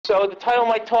So the title of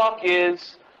my talk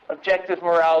is Objective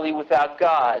Morality Without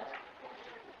God.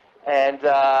 And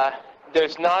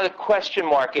there's not a question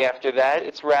mark after that.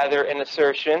 It's rather an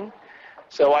assertion.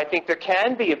 So I think there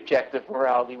can be objective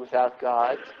morality without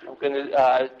God. I'm going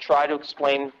to try to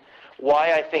explain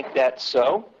why I think that's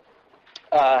so.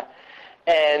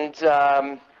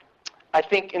 I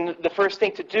think the first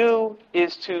thing to do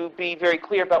is to be very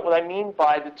clear about what I mean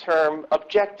by the term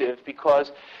objective,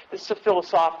 because this is a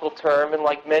philosophical term, and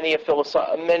like many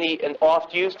an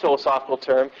oft-used philosophical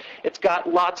term, it's got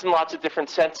lots and lots of different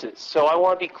senses. So I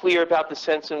want to be clear about the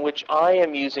sense in which I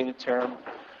am using the term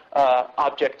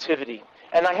objectivity.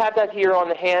 And I have that here on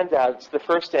the handout. It's the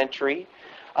first entry.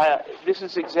 This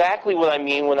is exactly what I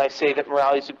mean when I say that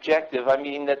morality is objective. I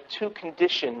mean that two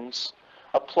conditions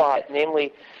apply,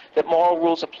 namely that moral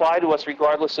rules apply to us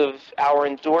regardless of our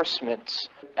endorsements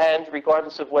and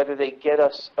regardless of whether they get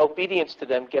us, obedience to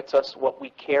them gets us what we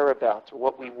care about or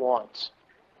what we want.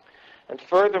 And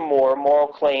furthermore, moral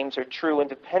claims are true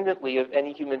independently of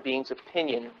any human being's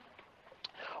opinion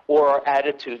or our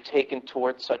attitude taken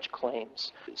towards such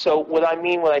claims. So what I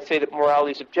mean when I say that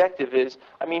morality is objective is,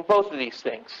 I mean both of these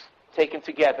things taken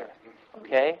together,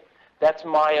 okay? That's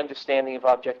my understanding of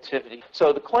objectivity.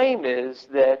 So the claim is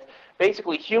that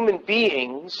basically human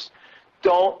beings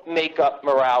don't make up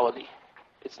morality.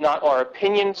 It's not our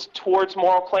opinions towards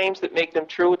moral claims that make them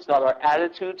true. It's not our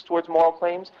attitudes towards moral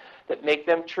claims that make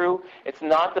them true. It's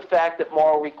not the fact that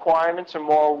moral requirements or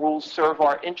moral rules serve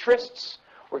our interests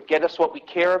or get us what we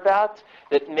care about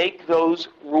that make those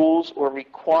rules or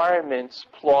requirements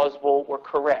plausible or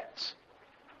correct.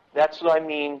 That's what I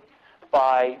mean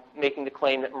by making the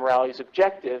claim that morality is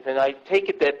objective. And I take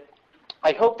it that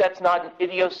I hope that's not an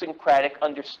idiosyncratic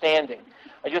understanding.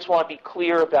 I just want to be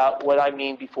clear about what I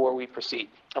mean before we proceed.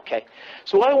 Okay.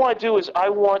 So what I want to do is I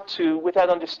want to, with that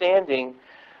understanding,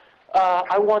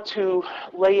 I want to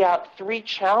lay out three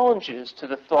challenges to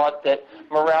the thought that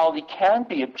morality can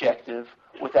be objective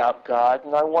without God,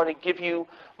 and I want to give you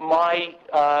my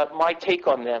take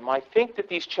on them. I think that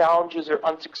these challenges are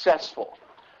unsuccessful.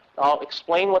 I'll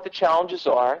explain what the challenges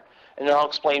are, and then I'll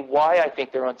explain why I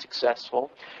think they're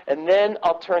unsuccessful, and then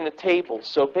I'll turn the tables.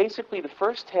 So basically the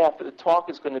first half of the talk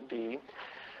is going to be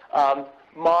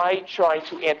my trying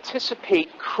to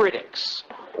anticipate critics.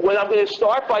 What I'm going to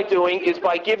start by doing is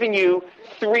by giving you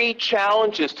three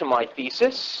challenges to my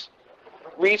thesis,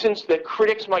 reasons that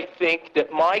critics might think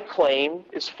that my claim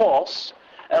is false,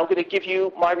 and I'm going to give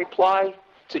you my reply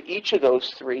to each of those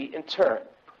three in turn.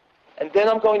 And then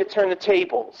I'm going to turn the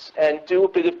tables and do a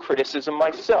bit of criticism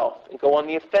myself and go on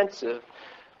the offensive,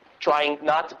 trying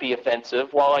not to be offensive,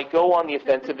 while I go on the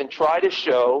offensive and try to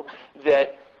show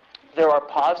that there are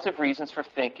positive reasons for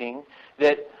thinking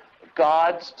that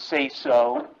God's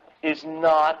say-so is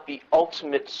not the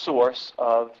ultimate source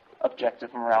of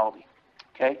objective morality.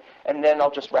 Okay? And then I'll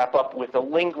just wrap up with a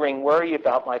lingering worry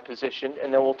about my position,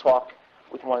 and then we'll talk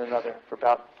with one another for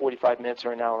about 45 minutes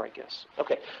or an hour, I guess.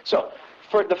 Okay, so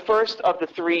for the first of the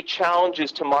three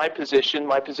challenges to my position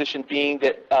being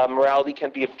that morality can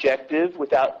be objective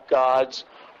without God's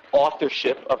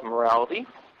authorship of morality.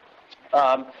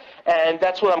 And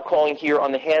that's what I'm calling here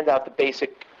on the handout the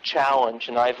basic challenge,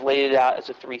 and I've laid it out as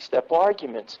a three-step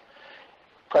argument.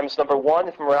 Premise number one,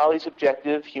 if morality is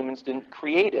objective, humans didn't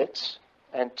create it.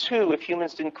 And two, if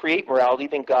humans didn't create morality,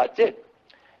 then God did.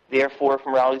 Therefore, if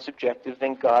morality is objective,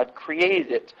 then God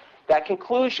created it. That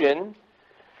conclusion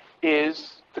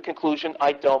is the conclusion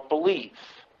I don't believe.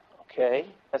 Okay?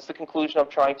 That's the conclusion I'm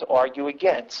trying to argue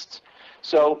against.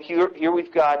 So here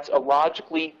we've got a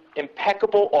logically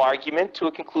impeccable argument to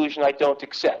a conclusion I don't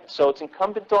accept. So it's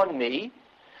incumbent on me,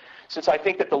 since I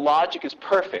think that the logic is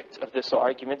perfect of this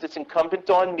argument, it's incumbent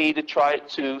on me to try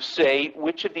to say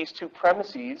which of these two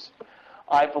premises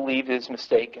I believe is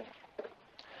mistaken.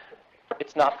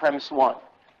 It's not premise one.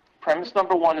 Premise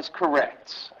number one is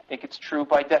correct. I think it's true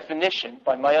by definition,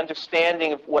 by my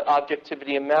understanding of what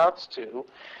objectivity amounts to.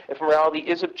 If morality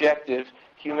is objective,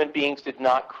 human beings did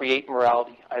not create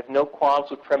morality. I have no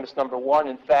qualms with premise number one.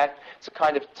 In fact, it's a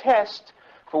kind of test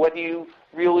for whether you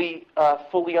really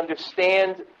fully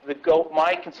understand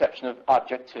my conception of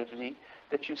objectivity,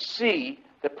 that you see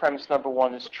that premise number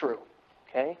one is true.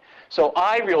 Okay? So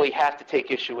I really have to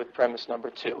take issue with premise number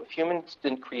two. If humans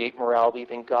didn't create morality,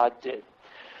 then God did.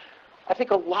 I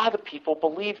think a lot of people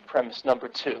believe premise number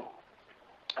two.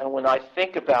 And when I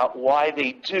think about why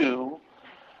they do,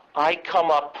 I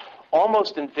come up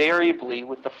almost invariably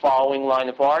with the following line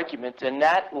of argument, and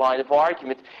that line of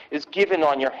argument is given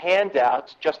on your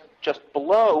handout just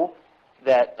below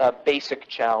that basic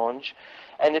challenge,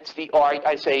 and it's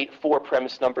I say for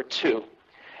premise number two.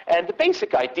 And the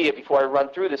basic idea, before I run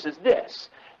through this, is this,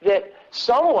 that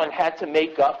someone had to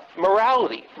make up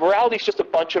morality. Morality is just a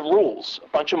bunch of rules, a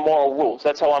bunch of moral rules.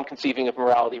 That's how I'm conceiving of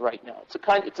morality right now.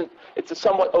 It's a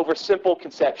somewhat oversimple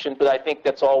conception, but I think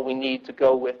that's all we need to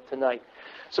go with tonight.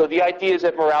 So the idea is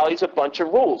that morality is a bunch of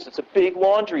rules. It's a big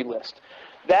laundry list.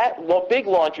 That big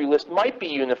laundry list might be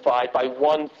unified by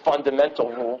one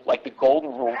fundamental rule, like the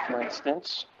golden rule, for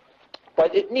instance,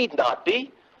 but it need not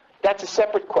be. That's a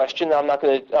separate question I'm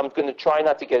going to try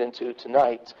not to get into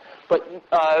tonight. But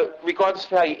regardless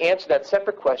of how you answer that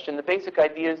separate question, the basic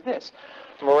idea is this.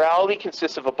 Morality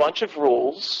consists of a bunch of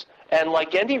rules, and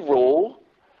like any rule,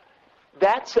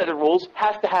 that set of rules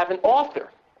has to have an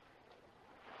author.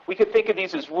 We could think of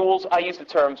these as rules. I use the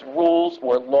terms rules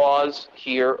or laws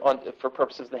here for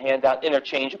purposes of the handout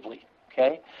interchangeably.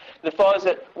 Okay? The thought is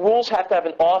that rules have to have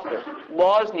an author.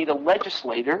 Laws need a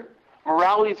legislator.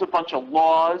 Morality is a bunch of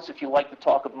laws, if you like to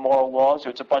talk of moral laws, or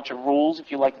it's a bunch of rules,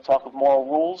 if you like to talk of moral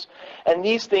rules. And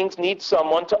these things need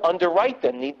someone to underwrite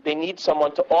them. They need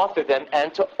someone to author them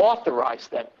and to authorize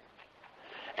them.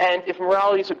 And if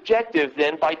morality is objective,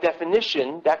 then by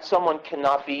definition, that someone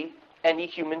cannot be any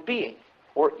human being,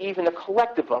 or even a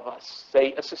collective of us,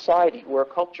 say a society or a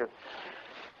culture.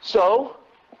 So,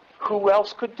 who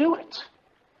else could do it?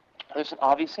 There's an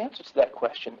obvious answer to that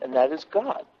question, and that is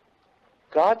God.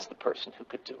 God's the person who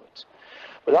could do it.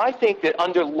 But I think that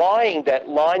underlying that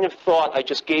line of thought I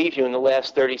just gave you in the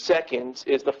last 30 seconds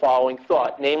is the following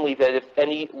thought, namely that if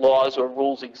any laws or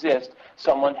rules exist,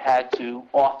 someone had to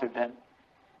author them.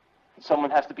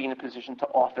 Someone has to be in a position to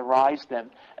authorize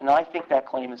them. And I think that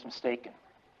claim is mistaken.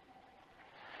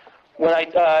 When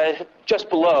just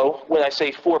below, when I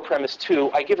say for premise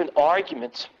 2, I give an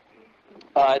argument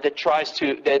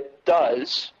that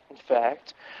does, in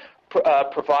fact,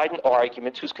 provide an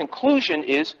argument whose conclusion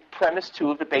is premise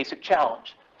 2 of the basic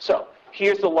challenge. So,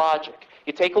 here's the logic.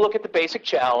 You take a look at the basic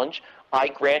challenge. I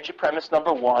grant you premise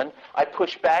number 1. I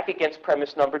push back against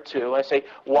premise number 2. I say,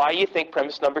 why do you think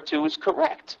premise number 2 is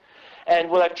correct? And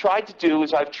what I've tried to do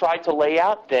is I've tried to lay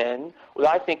out then what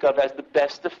I think of as the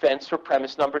best defense for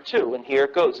premise number 2. And here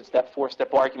it goes. It's that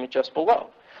 4-step argument just below.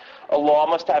 A law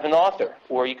must have an author,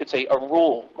 or you could say a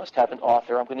rule must have an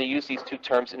author. I'm going to use these two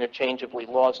terms interchangeably,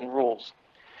 laws and rules.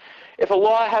 If a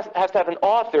law has to have an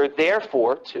author,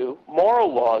 therefore, too,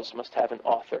 moral laws must have an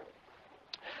author.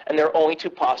 And there are only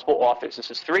two possible authors.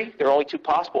 This is 3. There are only two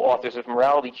possible authors of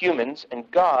morality, humans and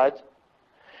God.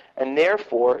 And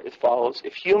therefore, it follows,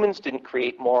 if humans didn't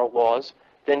create moral laws,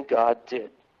 then God did.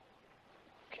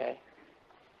 Okay?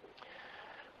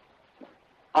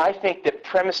 I think that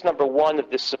premise number 1 of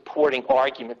this supporting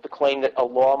argument, the claim that a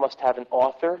law must have an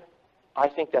author, I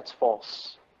think that's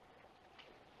false.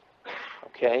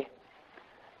 Okay?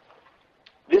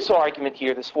 This argument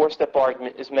here, this 4-step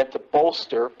argument, is meant to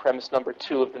bolster premise number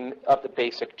 2 of the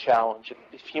basic challenge.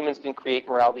 If humans didn't create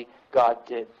morality, God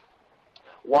did.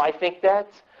 Why think that?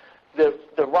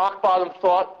 The rock-bottom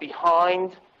thought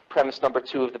behind premise number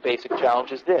 2 of the basic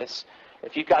challenge is this.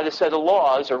 If you've got a set of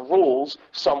laws or rules,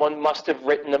 someone must have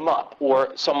written them up,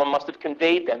 or someone must have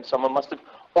conveyed them, someone must have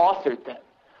authored them.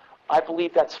 I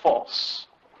believe that's false.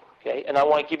 Okay? And I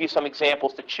want to give you some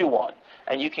examples to chew on.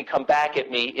 And you can come back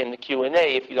at me in the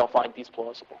Q&A if you don't find these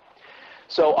plausible.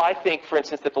 So I think, for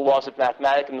instance, that the laws of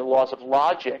mathematics and the laws of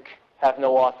logic have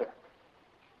no author.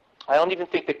 I don't even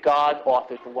think that God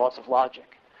authored the laws of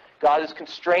logic. God is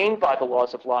constrained by the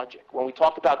laws of logic. When we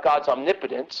talk about God's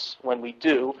omnipotence, when we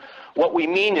do, what we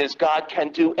mean is God can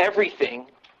do everything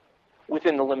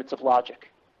within the limits of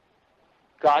logic.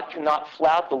 God cannot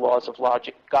flout the laws of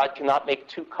logic. God cannot make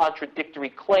two contradictory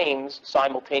claims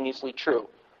simultaneously true,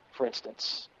 for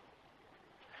instance.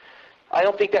 I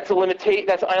don't think that's a limitation.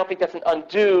 I don't think that's an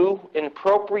undue,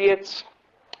 inappropriate,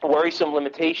 worrisome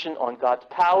limitation on God's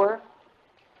power.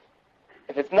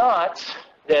 If it's not,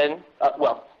 then,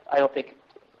 I don't think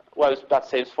what I was about to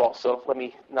say was false, so let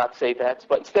me not say that.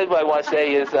 But instead what I want to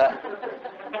say is,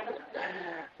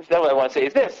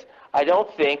 this. I don't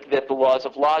think that the laws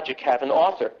of logic have an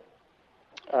author.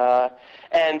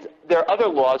 And there are other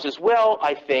laws as well,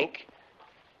 I think,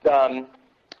 that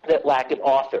lack an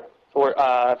author. Or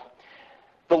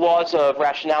the laws of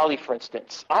rationality, for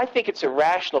instance. I think it's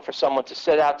irrational for someone to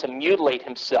set out to mutilate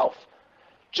himself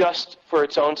just for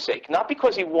its own sake. Not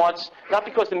because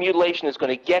the mutilation is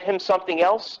going to get him something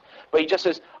else, but he just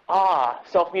says,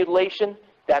 self-mutilation,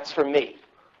 that's for me.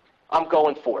 I'm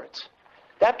going for it.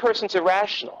 That person's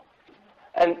irrational.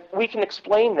 And we can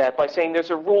explain that by saying there's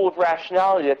a rule of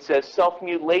rationality that says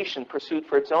self-mutilation pursued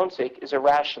for its own sake is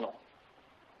irrational.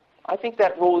 I think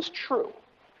that rule is true.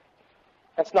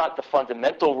 That's not the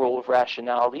fundamental rule of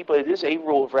rationality, but it is a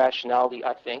rule of rationality,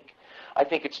 I think. I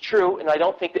think it's true, and I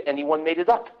don't think that anyone made it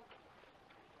up.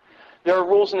 There are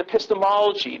rules in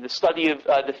epistemology, the study of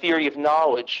the theory of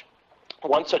knowledge.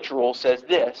 One such rule says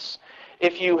this: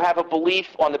 if you have a belief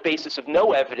on the basis of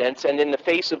no evidence and in the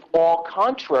face of all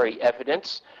contrary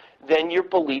evidence, then your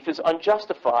belief is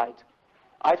unjustified.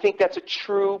 I think that's a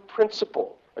true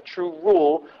principle, a true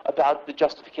rule about the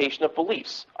justification of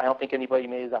beliefs. I don't think anybody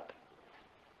made it up.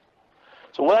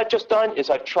 So what I've just done is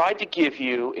I've tried to give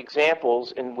you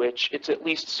examples in which it's at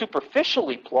least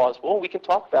superficially plausible. We can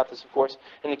talk about this, of course,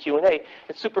 in the Q&A.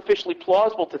 It's superficially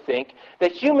plausible to think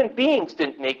that human beings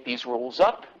didn't make these rules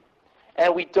up,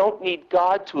 and we don't need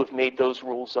God to have made those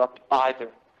rules up either.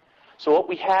 So what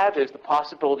we have is the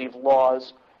possibility of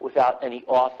laws without any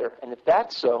author. And if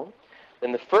that's so,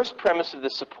 then the first premise of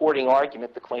the supporting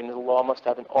argument, the claim that the law must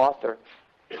have an author,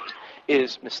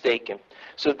 is mistaken.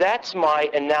 So that's my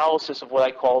analysis of what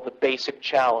I call the basic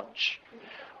challenge.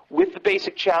 With the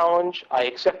basic challenge, I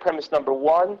accept premise number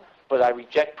one, but I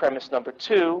reject premise number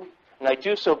two, and I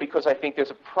do so because I think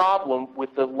there's a problem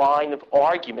with the line of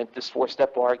argument, this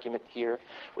four-step argument here,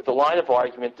 with the line of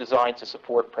argument designed to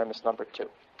support premise number two.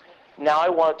 Now I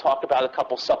want to talk about a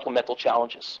couple supplemental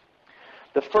challenges.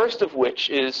 The first of which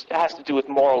has to do with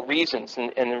moral reasons.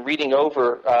 And in reading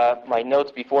over my notes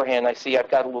beforehand, I see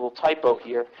I've got a little typo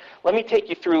here. Let me take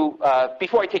you through,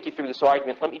 before I take you through this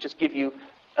argument, let me just give you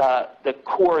the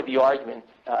core of the argument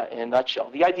in a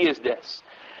nutshell. The idea is this: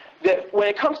 that when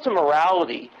it comes to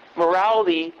morality,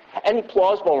 any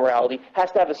plausible morality,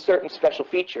 has to have a certain special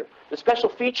feature. The special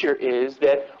feature is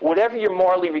that whatever you're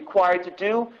morally required to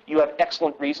do, you have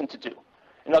excellent reason to do.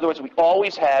 In other words, we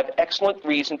always have excellent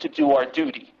reason to do our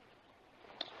duty.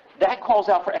 That calls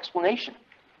out for explanation.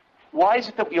 Why is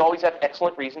it that we always have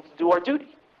excellent reason to do our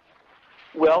duty?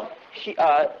 Well,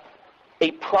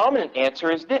 a prominent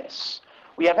answer is this: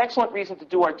 we have excellent reason to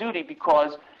do our duty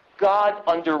because God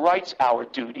underwrites our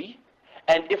duty,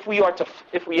 and if we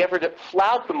ever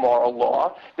flout the moral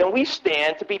law, then we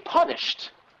stand to be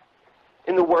punished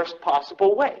in the worst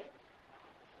possible way.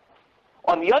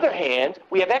 On the other hand,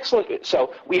 we have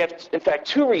in fact,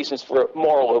 two reasons for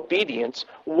moral obedience.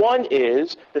 One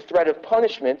is the threat of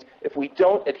punishment if we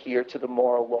don't adhere to the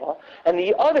moral law, and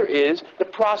the other is the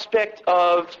prospect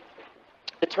of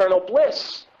eternal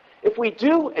bliss if we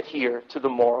do adhere to the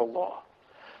moral law.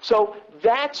 So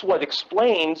that's what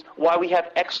explains why we have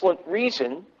excellent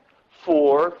reason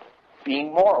for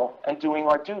being moral and doing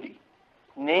our duty.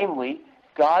 Namely,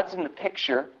 God's in the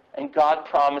picture, and God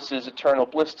promises eternal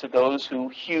bliss to those who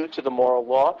hew to the moral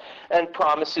law, and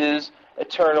promises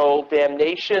eternal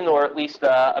damnation, or at least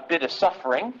a bit of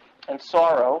suffering and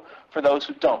sorrow for those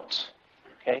who don't.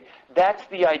 Okay? That's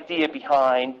the idea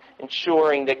behind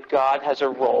ensuring that God has a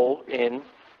role in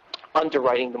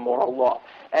underwriting the moral law.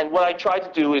 And what I tried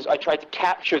to do is I tried to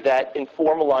capture that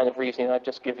informal line of reasoning I've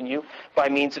just given you by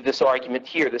means of this argument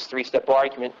here, this three-step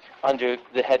argument under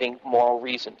the heading moral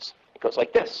reasons. It goes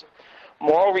like this: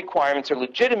 moral requirements are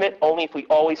legitimate only if we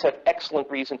always have excellent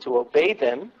reason to obey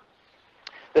them.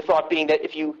 The thought being that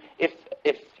if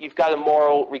you've got a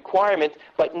moral requirement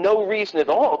but no reason at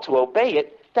all to obey it,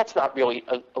 that's not really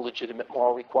a legitimate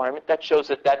moral requirement. That shows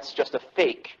that that's just a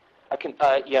fake, a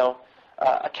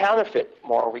counterfeit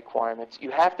moral requirement.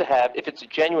 You have to have, if it's a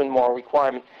genuine moral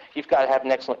requirement, you've got to have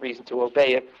an excellent reason to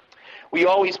obey it. We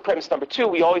always, premise number two,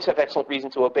 we always have excellent reason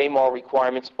to obey moral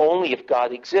requirements only if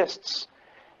God exists.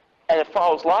 And it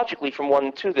follows logically from 1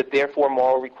 and 2 that therefore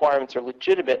moral requirements are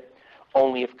legitimate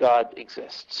only if God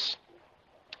exists.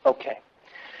 Okay.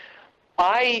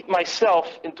 I myself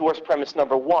endorse premise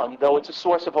number 1, though it's a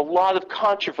source of a lot of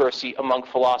controversy among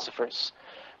philosophers.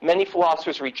 Many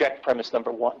philosophers reject premise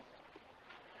number 1.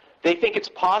 They think it's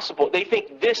possible, they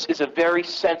think this is a very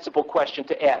sensible question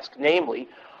to ask. Namely,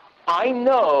 I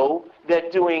know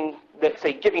that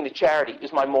say giving to charity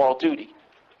is my moral duty,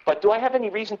 but do I have any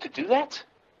reason to do that?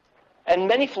 And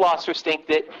many philosophers think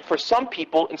that for some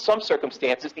people, in some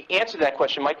circumstances, the answer to that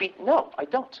question might be, no, I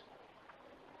don't.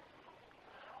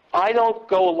 I don't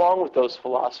go along with those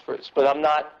philosophers, but I'm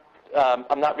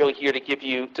not really here to give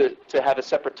you, to have a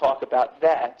separate talk about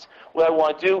that. What I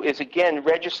want to do is, again,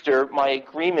 register my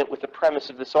agreement with the premise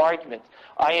of this argument.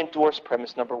 I endorse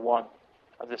premise number 1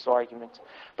 of this argument,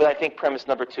 but I think premise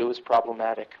number 2 is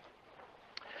problematic.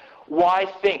 Why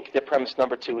think that premise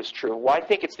number 2 is true? Why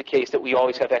think it's the case that we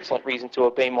always have excellent reason to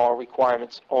obey moral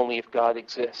requirements only if God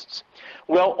exists?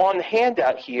 Well, on the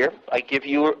handout here, I give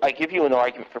you an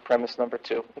argument for premise number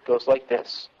 2. It goes like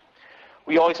this: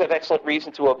 we always have excellent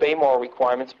reason to obey moral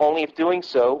requirements only if doing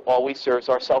so always serves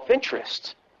our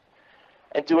self-interest.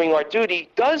 And doing our duty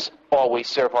does always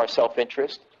serve our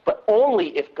self-interest, but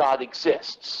only if God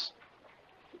exists.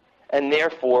 And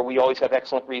therefore, we always have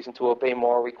excellent reason to obey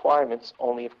moral requirements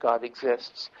only if God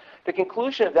exists. The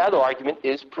conclusion of that argument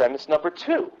is premise number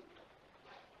 2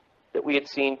 that we had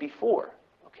seen before.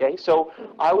 Okay, so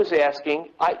I was asking,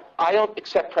 I don't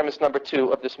accept premise number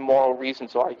 2 of this moral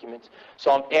reasons argument.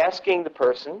 So I'm asking the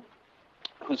person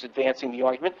who's advancing the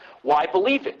argument, why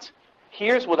believe it?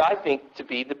 Here's what I think to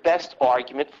be the best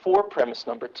argument for premise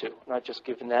number 2. And I've just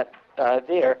given that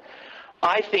there.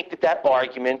 I think that that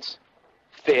argument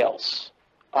fails.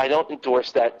 I don't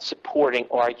endorse that supporting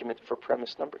argument for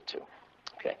premise number 2.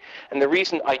 Okay, and the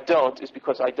reason I don't is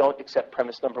because I don't accept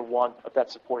premise number 1 of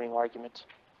that supporting argument.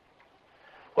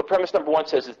 What premise number 1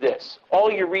 says is this: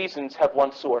 all your reasons have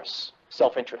one source,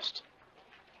 self-interest.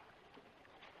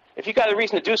 If you've got a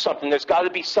reason to do something, there's got to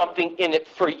be something in it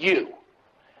for you.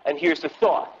 And here's the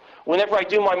thought. Whenever I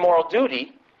do my moral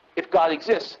duty, if God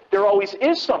exists, there always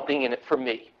is something in it for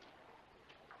me.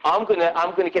 I'm going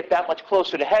to get that much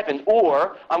closer to heaven,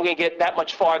 or I'm going to get that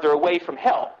much farther away from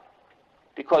hell.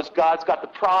 Because God's got the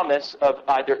promise of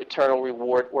either eternal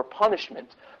reward or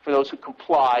punishment for those who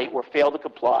comply or fail to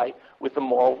comply with the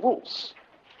moral rules.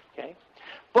 Okay?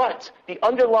 But the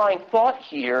underlying thought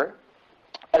here,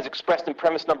 as expressed in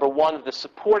premise number 1 of the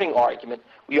supporting argument,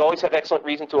 we always have excellent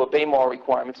reason to obey moral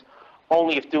requirements,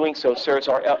 only if doing so serves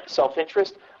our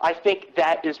self-interest. I think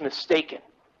that is mistaken.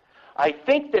 I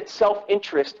think that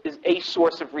self-interest is a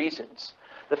source of reasons.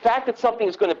 The fact that something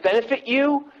is going to benefit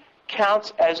you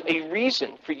counts as a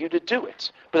reason for you to do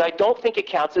it. But I don't think it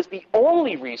counts as the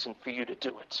only reason for you to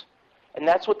do it. And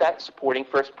that's what that supporting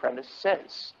first premise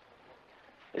says,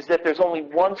 is that there's only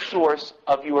one source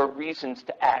of your reasons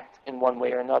to act in one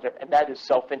way or another, and that is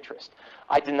self-interest.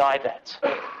 I deny that.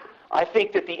 I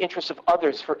think that the interests of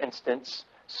others, for instance,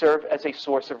 serve as a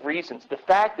source of reasons. The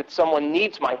fact that someone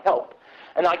needs my help,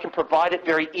 and I can provide it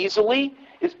very easily,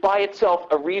 is by itself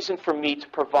a reason for me to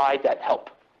provide that help.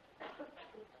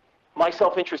 My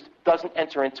self-interest doesn't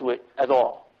enter into it at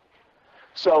all.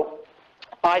 So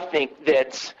I think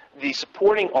that the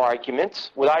supporting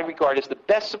argument, what I regard as the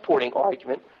best supporting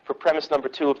argument for premise number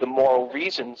 2 of the moral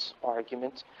reasons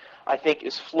argument, I think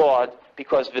is flawed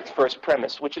because of its first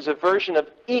premise, which is a version of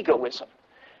egoism.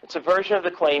 It's a version of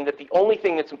the claim that the only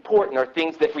thing that's important are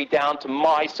things that redound to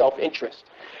my self-interest.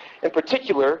 In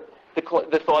particular,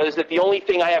 the thought is that the only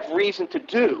thing I have reason to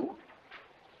do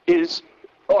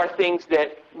are things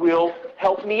that will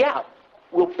help me out,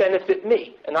 will benefit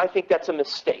me. And I think that's a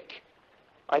mistake.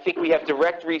 I think we have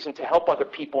direct reason to help other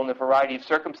people in a variety of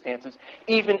circumstances,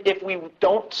 even if we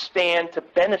don't stand to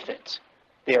benefit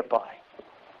thereby.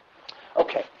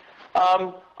 Okay.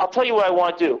 I'll tell you what I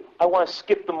want to do. I want to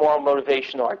skip the moral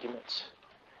motivation arguments.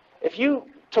 If you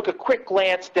took a quick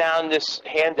glance down this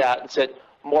handout and said,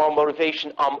 moral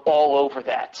motivation, I'm all over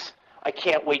that. I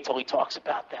can't wait till he talks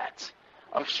about that.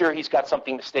 I'm sure he's got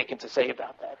something mistaken to say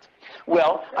about that.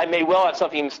 Well, I may well have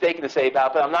something mistaken to say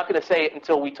about it, but I'm not going to say it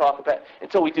until we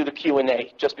do the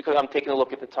Q&A, just because I'm taking a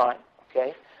look at the time.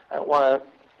 Okay? I don't want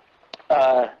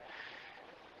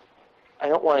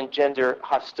to engender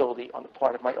hostility on the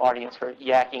part of my audience for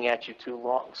yakking at you too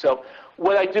long. So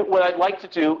what I'd like to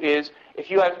do is, if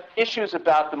you have issues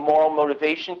about the moral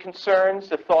motivation concerns,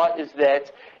 the thought is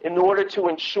that in order to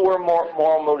ensure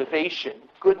moral motivation,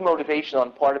 good motivation on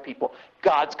the part of people,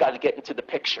 God's got to get into the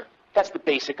picture. That's the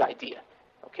basic idea.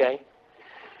 Okay?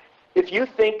 If you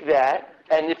think that,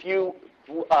 and if you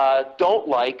don't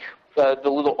like the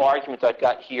little argument I've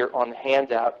got here on the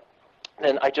handout,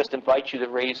 then I just invite you to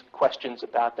raise questions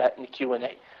about that in the Q&A.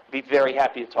 I'd be very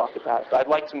happy to talk about it. But I'd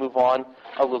like to move on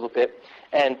a little bit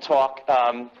and talk,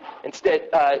 instead,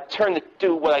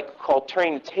 do what I call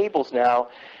turning the tables now,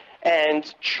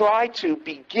 and try to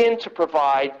begin to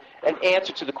provide an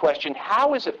answer to the question,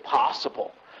 how is it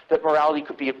possible that morality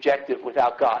could be objective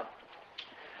without God?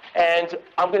 And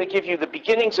I'm going to give you the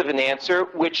beginnings of an answer,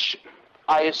 which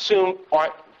I assume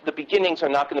the beginnings are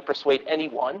not going to persuade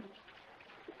anyone.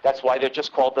 That's why they're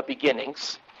just called the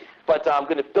beginnings. But I'm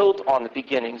going to build on the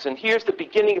beginnings. And here's the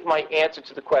beginning of my answer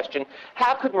to the question,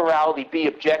 how could morality be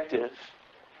objective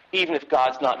even if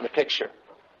God's not in the picture?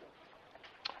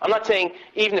 I'm not saying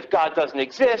even if God doesn't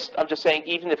exist. I'm just saying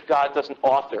even if God doesn't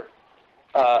author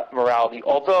morality.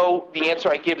 Although the answer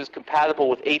I give is compatible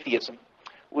with atheism,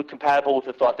 compatible with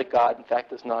the thought that God, in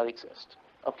fact, does not exist.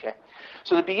 Okay.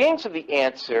 So the beginnings of the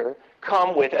answer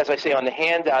come with, as I say on the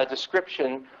handout, a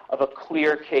description of a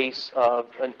clear case of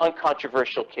an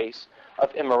uncontroversial case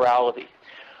of immorality.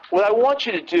 What I want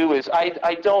you to do is, I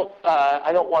don't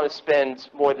want to spend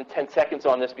more than 10 seconds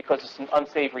on this because it's an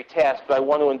unsavory task, but I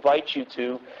want to invite you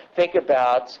to think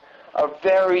about a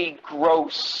very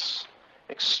gross,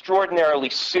 extraordinarily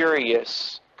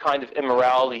serious kind of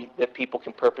immorality that people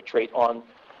can perpetrate on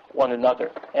one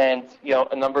another. And,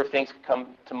 a number of things come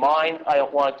to mind. I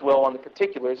don't want to dwell on the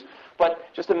particulars, but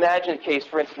just imagine a case,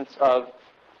 for instance, of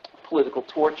political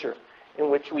torture, in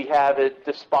which we have a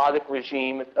despotic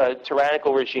regime, a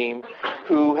tyrannical regime,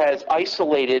 who has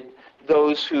isolated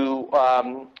those who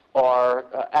are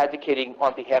advocating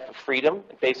on behalf of freedom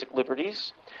and basic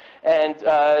liberties. And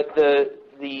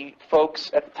the folks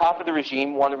at the top of the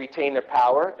regime want to retain their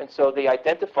power, and so they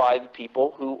identify the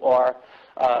people who are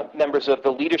members of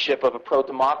the leadership of a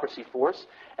pro-democracy force,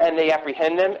 and they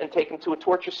apprehend them and take them to a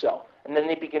torture cell. And then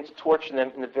they begin to torture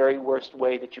them in the very worst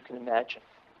way that you can imagine.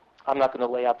 I'm not going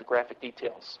to lay out the graphic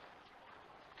details.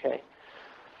 Okay?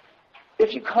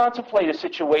 If you contemplate a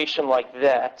situation like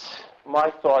that,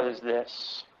 my thought is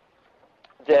this,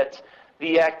 that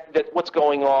what's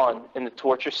going on in the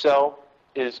torture cell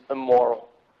is immoral.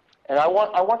 And I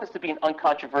want this to be an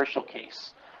uncontroversial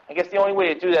case. I guess the only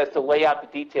way to do that is to lay out the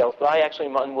details, but I actually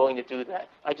am unwilling to do that.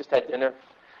 I just had dinner.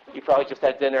 You probably just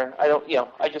had dinner.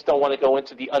 I just don't want to go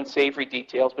into the unsavory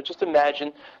details, but just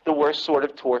imagine the worst sort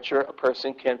of torture a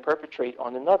person can perpetrate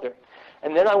on another.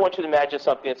 And then I want you to imagine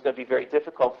something that's going to be very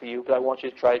difficult for you, but I want you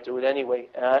to try to do it anyway.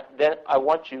 And then I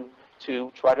want you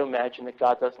to try to imagine that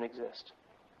God doesn't exist.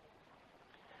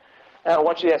 And I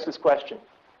want you to ask this question.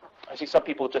 I see some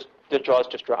people their jaws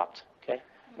just dropped. Okay?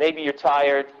 Maybe you're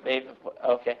tired.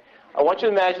 Okay. I want you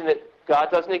to imagine that God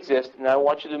doesn't exist, and I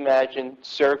want you to imagine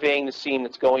surveying the scene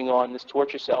that's going on in this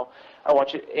torture cell. I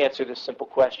want you to answer this simple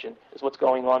question. Is what's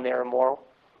going on there immoral?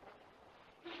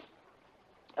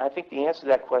 And I think the answer to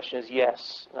that question is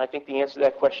yes. And I think the answer to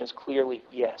that question is clearly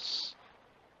yes.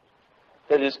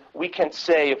 That is, we can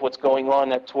say of what's going on in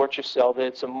that torture cell that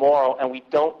it's immoral, and we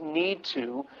don't need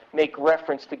to make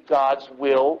reference to God's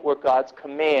will or God's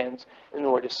commands in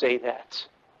order to say that.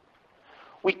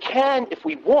 We can, if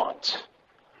we want,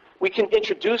 we can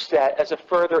introduce that as a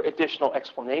further additional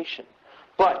explanation.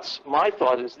 But my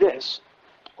thought is this: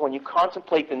 when you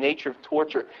contemplate the nature of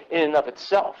torture in and of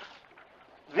itself,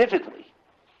 vividly,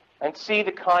 and see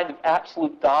the kind of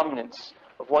absolute dominance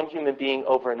of one human being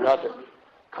over another,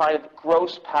 kind of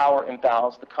gross power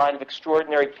imbalance, the kind of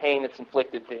extraordinary pain that's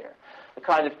inflicted there, the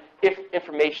kind of, if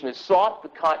information is sought, the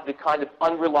kind of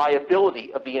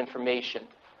unreliability of the information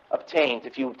obtained,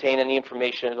 if you obtain any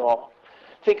information at all.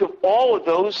 Think of all of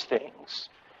those things,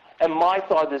 and my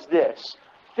thought is this: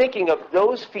 thinking of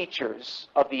those features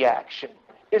of the action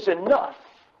is enough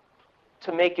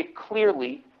to make it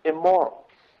clearly immoral.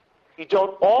 You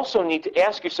don't also need to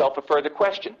ask yourself a further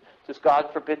question. Does God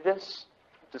forbid this?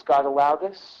 Does God allow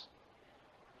this?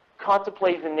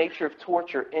 Contemplating the nature of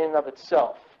torture in and of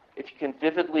itself, if you can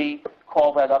vividly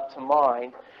call that up to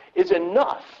mind, is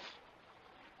enough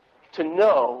to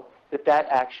know that that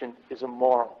action is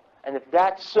immoral. And if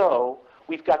that's so,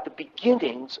 we've got the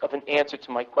beginnings of an answer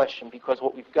to my question, because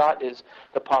what we've got is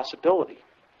the possibility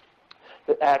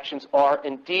that actions are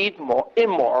indeed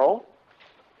immoral,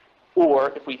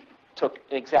 or if we took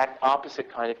an exact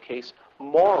opposite kind of case,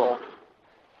 moral,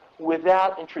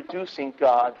 without introducing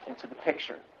God into the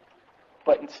picture,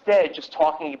 but instead just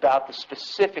talking about the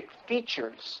specific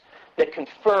features that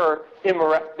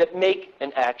that make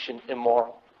an action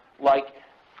immoral. Like,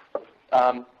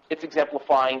 it's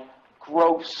exemplifying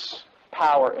gross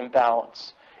power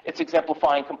imbalance. It's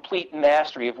exemplifying complete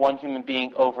mastery of one human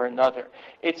being over another.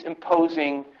 It's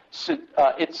imposing,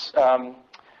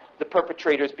 the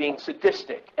perpetrators being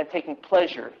sadistic and taking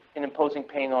pleasure in imposing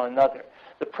pain on another.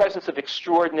 The presence of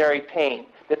extraordinary pain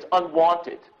that's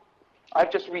unwanted.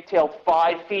 I've just retailed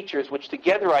 5 features which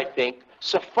together, I think,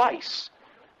 suffice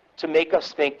to make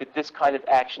us think that this kind of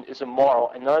action is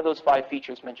immoral, and none of those 5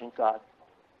 features mention God.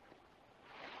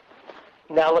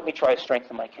 Now let me try to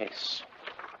strengthen my case.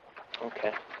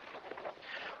 Okay.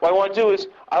 What I want to do is,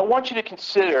 I want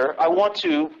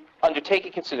to undertake a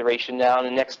consideration now in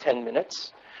the next 10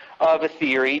 minutes of a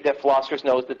theory that philosophers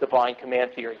know as the divine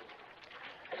command theory.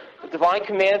 The divine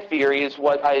command theory is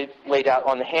what I laid out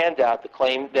on the handout, the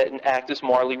claim that an act is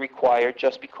morally required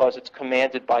just because it's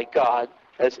commanded by God,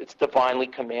 as it's divinely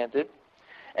commanded,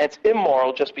 and it's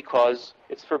immoral just because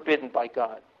it's forbidden by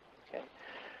God. Okay?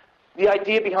 The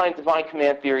idea behind divine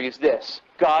command theory is this: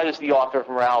 God is the author of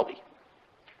morality.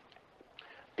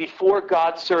 Before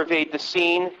God surveyed the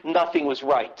scene, nothing was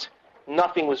right.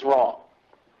 Nothing was wrong.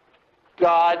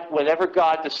 Whenever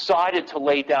God decided to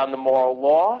lay down the moral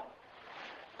law,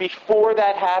 before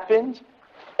that happened,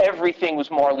 everything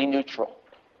was morally neutral.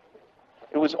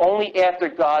 It was only after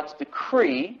God's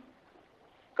decree,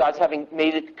 God's having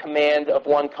made a command of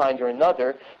one kind or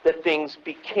another, that things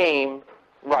became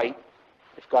right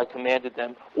if God commanded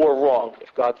them, or wrong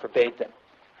if God forbade them.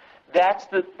 That's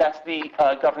the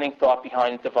governing thought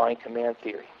behind the divine command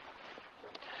theory.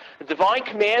 The divine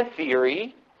command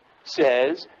theory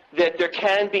says that there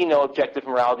can be no objective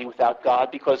morality without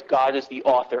God because God is the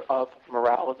author of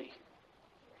morality.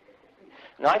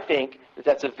 And I think that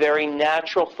that's a very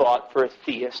natural thought for a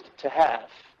theist to have.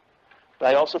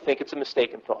 But I also think it's a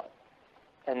mistaken thought.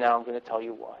 And now I'm going to tell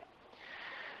you why.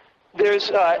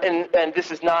 There's, and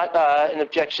this is not an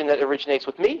objection that originates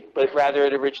with me, but rather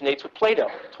it originates with Plato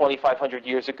 2,500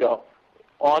 years ago.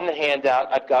 On the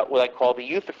handout, I've got what I call the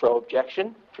Euthyphro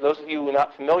objection. For those of you who are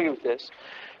not familiar with this,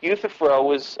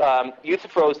 Euthyphro is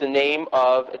the name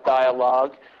of a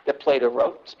dialogue that Plato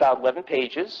wrote. It's about 11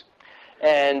 pages.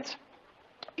 And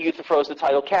Euthyphro is the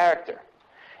title character.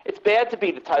 It's bad to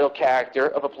be the title character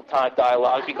of a Platonic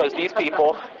dialogue because these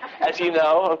people, as you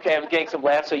know, okay, I'm getting some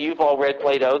laughs, so you've all read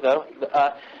Plato, though.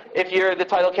 If you're the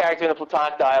title character in a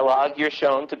Platonic dialogue, you're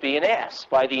shown to be an ass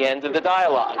by the end of the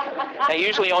dialogue. And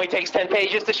usually it only takes 10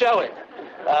 pages to show it.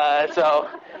 So,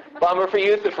 bummer for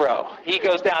Euthyphro. He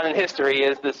goes down in history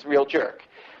as this real jerk.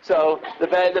 So the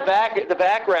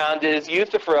background is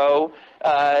Euthyphro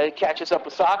catches up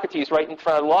with Socrates right in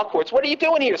front of the law courts. What are you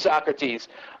doing here, Socrates?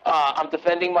 I'm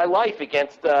defending my life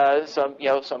against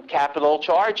some capital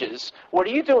charges. What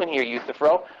are you doing here,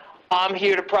 Euthyphro? I'm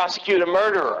here to prosecute a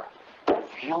murderer.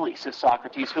 Really, says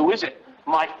Socrates. Who is it?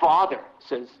 My father,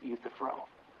 says Euthyphro.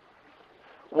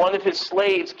 One of his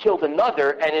slaves killed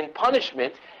another, and in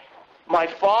punishment, my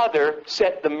father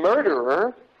set the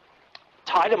murderer,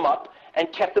 tied him up,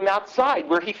 and kept him outside,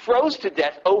 where he froze to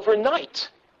death overnight.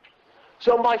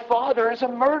 So my father is a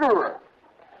murderer,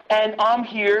 and I'm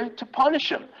here to punish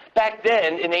him. Back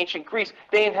then, in ancient Greece,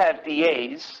 they didn't have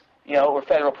DAs, or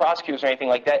federal prosecutors or anything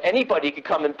like that. Anybody could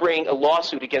come and bring a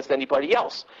lawsuit against anybody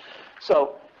else.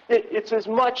 So it's as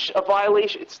much a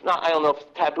violation. It's not, I don't know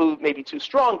if taboo may be too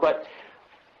strong, but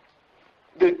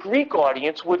the Greek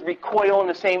audience would recoil in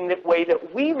the same way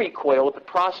that we recoil at the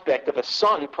prospect of a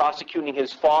son prosecuting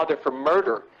his father for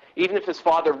murder. Even if his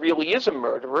father really is a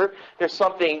murderer, there's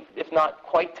something, if not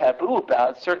quite taboo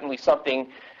about it, certainly something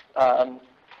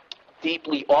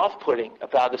deeply off-putting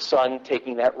about a son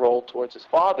taking that role towards his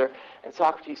father. And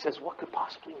Socrates says, what could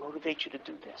possibly motivate you to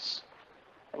do this?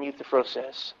 And Euthyphro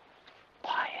says,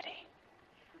 piety.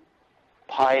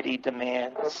 Piety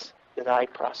demands that I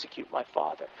prosecute my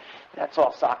father. That's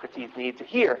all Socrates needs to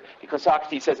hear, because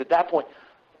Socrates says at that point,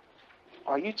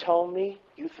 are you telling me,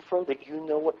 Euthyphro, that you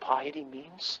know what piety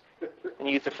means? And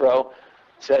Euthyphro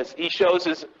says, he shows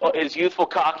his youthful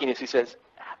cockiness. He says,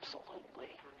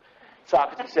 absolutely.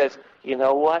 Socrates says, you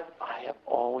know what? I have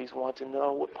always wanted to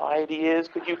know what piety is.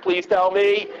 Could you please tell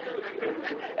me?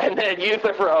 And then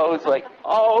Euthyphro is like,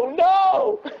 oh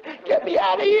no, get me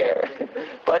out of here.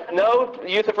 But no,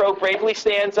 Euthyphro bravely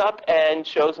stands up and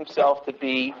shows himself to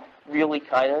be really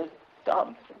kind of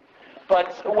dumb.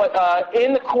 But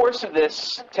in the course of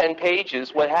this 10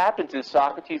 pages, what happens is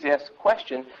Socrates asks a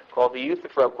question called the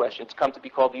Euthyphro question. It's come to be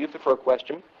called the Euthyphro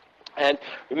question. And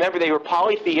remember, they were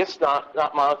polytheists, not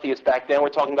monotheists back then. We're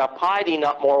talking about piety,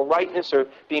 not moral rightness or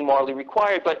being morally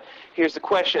required. But here's the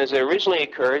question as it originally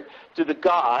occurred. Do the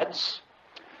gods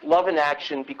love an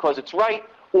action because it's right,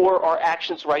 or are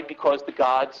actions right because the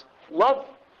gods love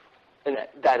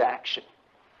that action?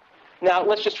 Now,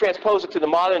 let's just transpose it to the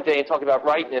modern day and talk about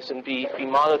rightness and be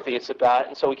monotheists about it.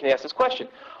 And so we can ask this question.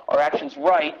 Are actions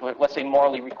right, or let's say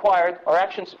morally required? Are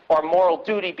actions our moral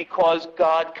duty because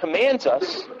God commands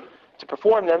us to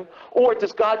perform them? Or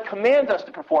does God command us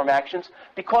to perform actions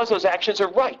because those actions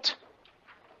are right?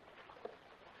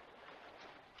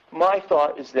 My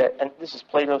thought is that, and this is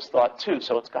Plato's thought too,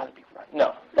 so it's got to be right.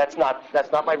 No, that's not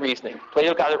my reasoning.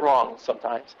 Plato got it wrong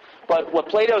sometimes. But what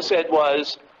Plato said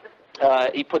was,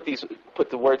 he put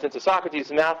the words into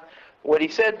Socrates' mouth. What he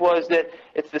said was that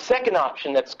it's the second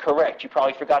option that's correct. You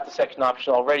probably forgot the second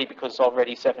option already because it's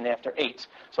already 7 after 8.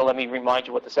 So let me remind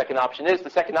you what the second option is. The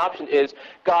second option is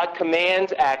God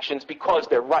commands actions because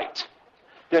they're right.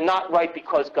 They're not right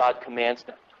because God commands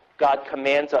them. God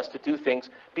commands us to do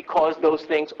things because those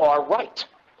things are right.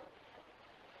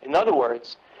 In other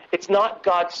words, it's not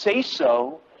God's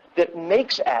say-so that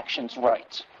makes actions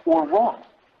right or wrong,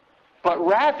 but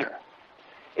rather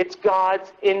it's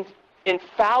God's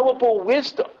infallible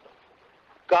wisdom,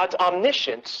 God's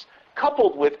omniscience,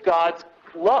 coupled with God's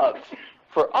love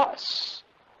for us,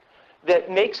 that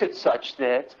makes it such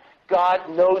that God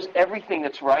knows everything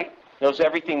that's right, knows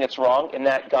everything that's wrong, and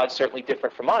that God's certainly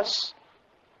different from us.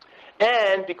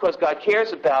 and because God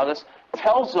cares about us,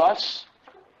 tells us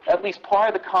at least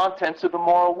part of the contents of the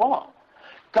moral law.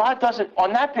 God doesn't,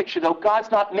 on that picture though,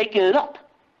 God's not making it up.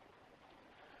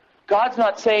 God's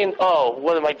not saying, oh,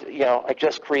 what am I, I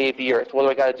just created the earth. What do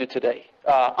I got to do today?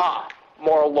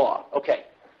 Moral law. Okay.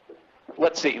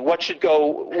 Let's see. What should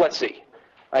go, let's see.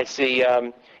 I see,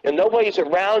 nobody's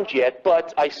around yet,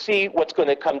 but I see what's going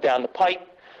to come down the pipe.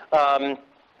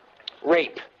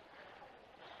 Rape.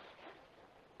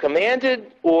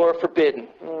 Commanded or forbidden?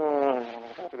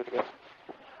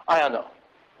 I don't know.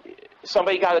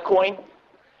 Somebody got a coin?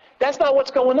 That's not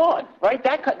what's going on, right?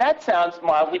 That sounds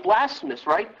mildly blasphemous,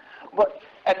 right? But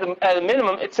at a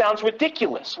minimum, it sounds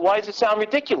ridiculous. Why does it sound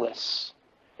ridiculous?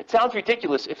 It sounds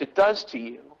ridiculous if it does to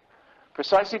you,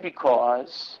 precisely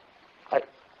because, I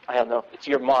don't know, it's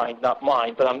your mind, not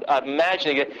mine, but I'm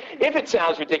imagining it. If it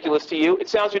sounds ridiculous to you, it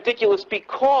sounds ridiculous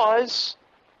because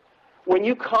when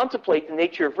you contemplate the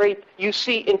nature of rape, you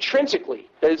see intrinsically,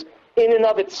 that is, in and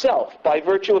of itself, by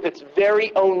virtue of its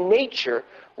very own nature,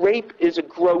 rape is a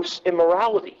gross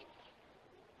immorality.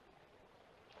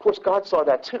 Of course, God saw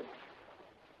that too.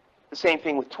 The same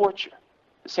thing with torture.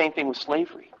 The same thing with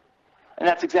slavery. And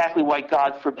that's exactly why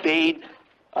God forbade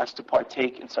us to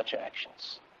partake in such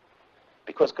actions.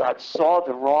 Because God saw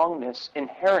the wrongness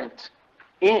inherent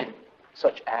in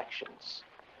such actions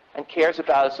and cares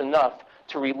about us enough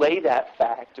to relay that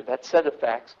fact, or that set of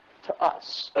facts, to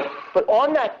us. But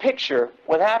on that picture,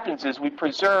 what happens is we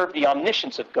preserve the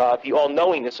omniscience of God, the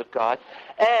all-knowingness of God,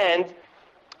 and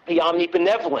the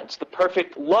omnibenevolence, the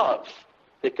perfect love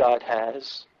that God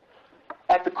has,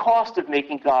 at the cost of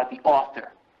making God the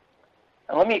author.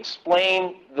 And let me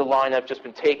explain the line I've just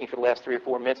been taking for the last 3 or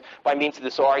 4 minutes by means of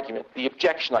this argument, the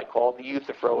objection I call the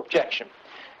Euthyphro objection.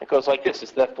 It goes like this.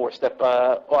 It's that 4-step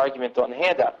argument on the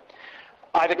handout.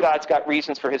 Either God's got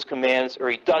reasons for his commands or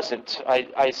he doesn't.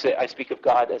 I speak of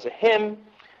God as a him.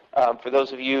 For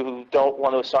those of you who don't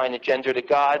want to assign a gender to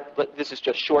God, but this is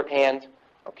just shorthand,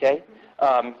 okay?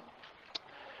 Either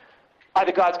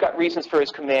God's got reasons for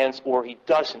his commands or he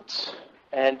doesn't.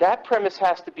 And that premise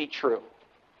has to be true.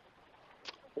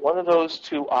 One of those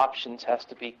two options has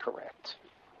to be correct,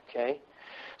 okay?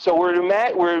 So we're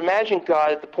imagining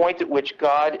God at the point at which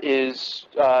God is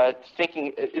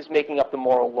making up the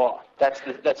moral law.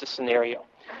 That's a scenario,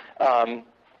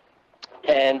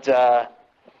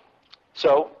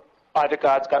 so either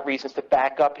God's got reasons to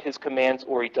back up his commands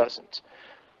or he doesn't.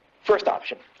 First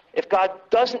option: if God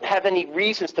doesn't have any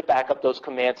reasons to back up those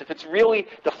commands, if it's really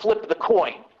the flip of the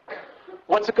coin,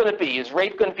 what's it going to be? Is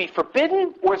rape going to be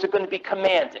forbidden or is it going to be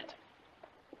commanded?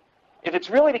 If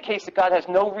it's really the case that God has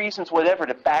no reasons whatever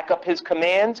to back up his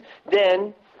commands,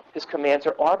 then his commands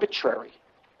are arbitrary.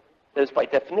 That is, by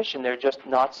definition, they're just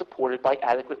not supported by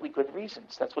adequately good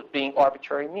reasons. That's what being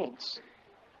arbitrary means.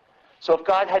 So if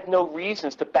God had no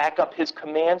reasons to back up his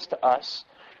commands to us,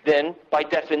 then by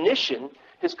definition,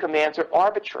 his commands are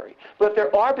arbitrary. But if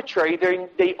they're arbitrary,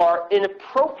 they are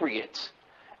inappropriate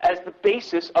as the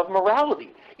basis of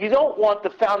morality. You don't want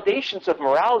the foundations of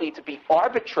morality to be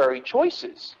arbitrary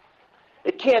choices.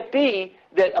 It can't be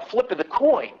that a flip of the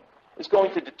coin is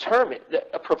going to determine,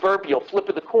 a proverbial flip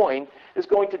of the coin is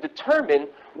going to determine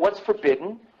what's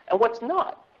forbidden and what's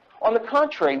not. On the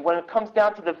contrary, when it comes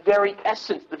down to the very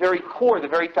essence, the very core, the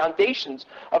very foundations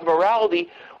of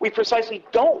morality, we precisely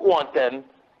don't want them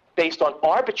based on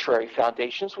arbitrary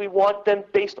foundations. We want them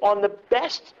based on the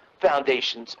best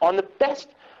foundations, on the best,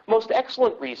 most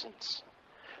excellent reasons.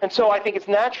 And so I think it's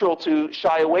natural to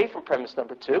shy away from premise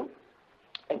number 2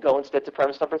 and go instead to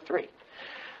premise number 3.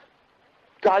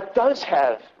 God does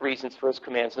have reasons for his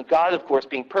commands, and God, of course,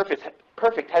 being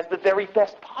perfect, has the very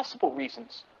best possible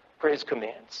reasons for his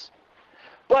commands.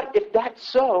 But if that's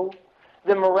so,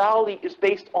 then morality is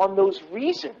based on those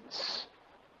reasons.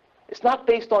 It's not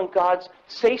based on God's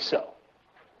say-so.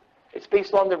 It's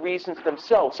based on the reasons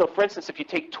themselves. So, for instance, if you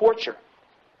take torture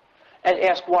and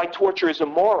ask why torture is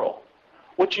immoral,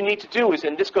 what you need to do is,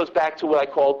 and this goes back to what I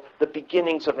call the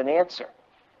beginnings of an answer.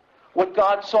 What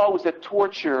God saw was that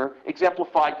torture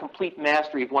exemplified complete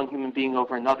mastery of one human being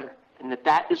over another, and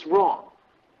that is wrong.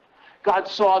 God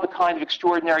saw the kind of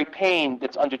extraordinary pain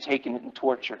that's undertaken in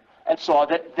torture, and saw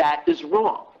that that is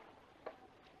wrong.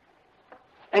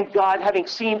 And God, having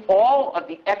seen all of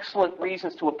the excellent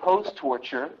reasons to oppose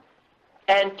torture,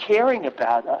 and caring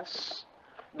about us,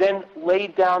 then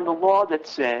laid down the law that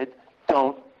said,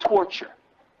 don't torture.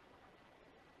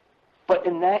 But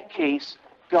in that case,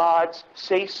 God's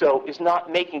say-so is not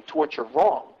making torture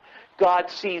wrong. God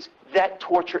sees that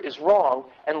torture is wrong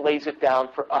and lays it down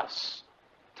for us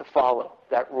to follow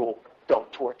that rule, don't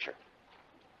torture.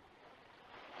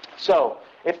 So,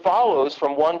 It follows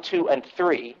from 1, 2, and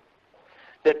 3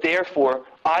 that therefore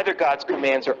either God's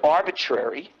commands are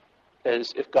arbitrary,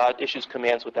 as if God issues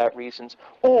commands without reasons,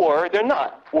 or they're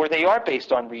not, or they are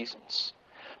based on reasons.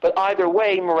 But either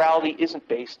way, morality isn't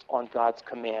based on God's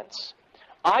commands.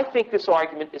 I think this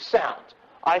argument is sound.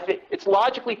 I think it's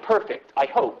logically perfect, I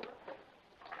hope.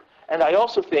 And I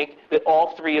also think that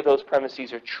all three of those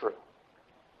premises are true.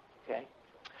 Okay?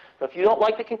 So if you don't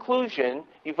like the conclusion,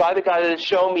 you've either got to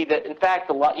show me that, in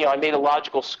fact, I made a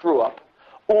logical screw-up,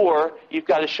 or you've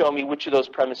got to show me which of those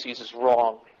premises is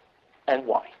wrong and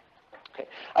why. Okay.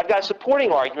 I've got a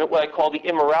supporting argument, what I call the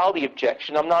immorality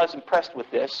objection. I'm not as impressed with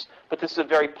this, but this is a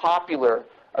very popular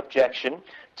objection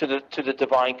to the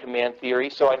divine command theory,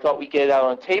 so I thought we'd get it out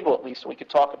on the table at least so we could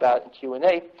talk about it in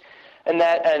Q&A. And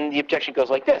the objection goes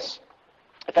like this.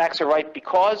 If acts are right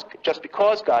just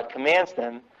because God commands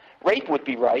them, rape would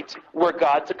be right were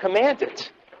God to command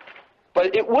it.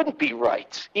 But it wouldn't be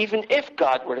right, even if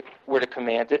God were to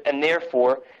command it, and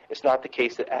therefore it's not the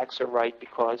case that acts are right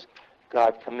because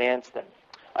God commands them.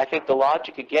 I think the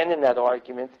logic, again, in that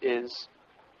argument is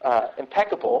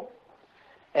impeccable,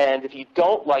 and if you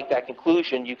don't like that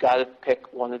conclusion, you've got to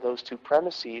pick one of those two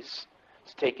premises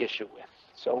to take issue with.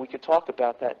 So we could talk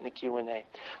about that in the Q&A.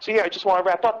 So I just want to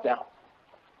wrap up now.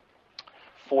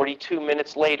 42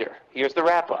 minutes later, here's the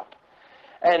wrap-up.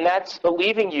 And that's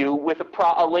leaving you with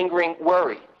a lingering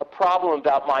worry, a problem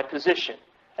about my position.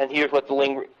 And here's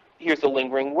the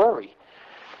lingering worry.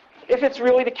 If it's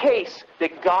really the case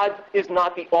that God is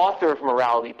not the author of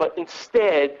morality, but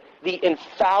instead the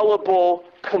infallible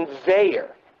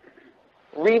conveyor,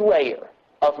 relayer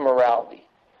of morality,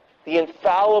 the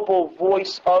infallible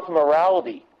voice of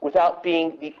morality without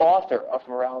being the author of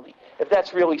morality, if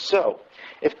that's really so,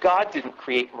 if God didn't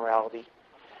create morality,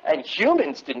 and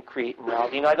humans didn't create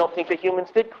morality, and I don't think that humans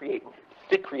did create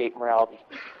morality.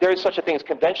 There is such a thing as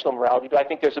conventional morality, but I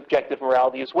think there's objective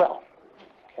morality as well.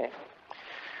 Okay?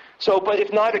 So, but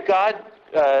if neither God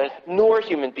nor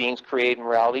human beings created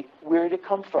morality, where did it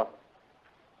come from?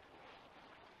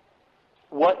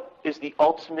 What is the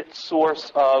ultimate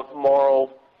source of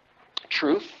moral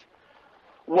truth?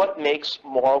 What makes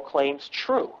moral claims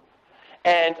true?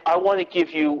 And I want to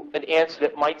give you an answer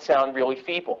that might sound really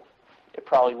feeble. It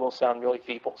probably will sound really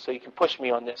feeble, so you can push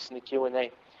me on this in the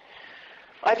Q&A.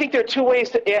 I think there are two ways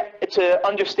to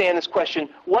understand this question.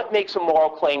 What makes a moral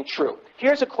claim true?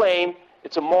 Here's a claim.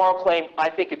 It's a moral claim. I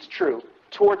think it's true.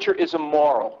 Torture is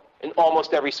immoral in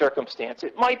almost every circumstance.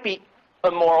 It might be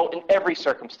immoral in every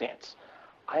circumstance.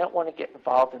 I don't want to get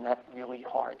involved in that really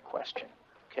hard question.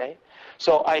 Okay?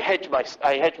 So I hedge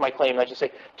my claim, and I just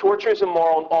say, torture is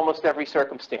immoral in almost every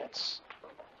circumstance.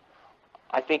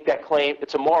 I think that claim,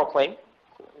 it's a moral claim.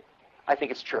 I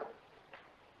think it's true.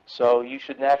 So you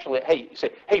should naturally, you say,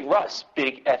 hey, Russ,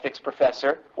 big ethics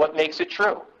professor, what makes it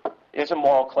true? Here's a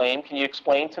moral claim. Can you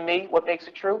explain to me what makes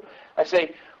it true? I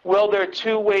say, well, there are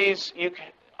two ways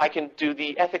I can do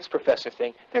the ethics professor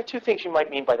thing. There are two things you might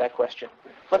mean by that question.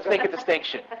 Let's make a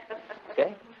distinction.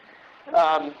 Okay?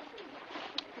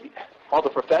 All the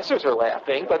professors are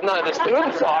laughing, but none of the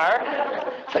students are.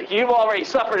 So you've already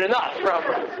suffered enough from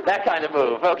that kind of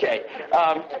move. Okay.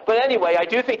 But anyway, I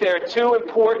do think there are two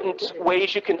important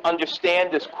ways you can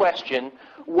understand this question.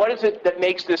 What is it that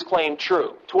makes this claim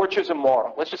true? Torture is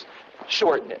immoral. Let's just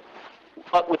shorten it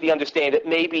with the understanding that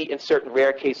maybe in certain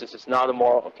rare cases it's not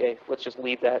immoral. Okay, let's just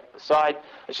leave that aside.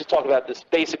 Let's just talk about this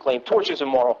basic claim. Torture is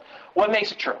immoral. What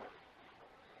makes it true?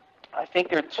 I think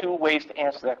there are two ways to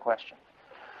answer that question.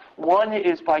 One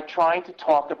is by trying to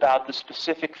talk about the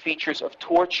specific features of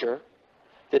torture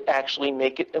that actually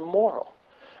make it immoral.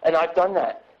 And I've done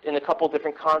that in a couple of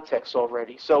different contexts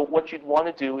already. So what you'd want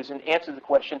to do is answer the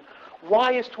question,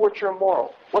 why is torture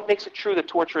immoral? What makes it true that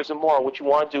torture is immoral? What you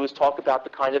want to do is talk about the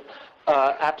kind of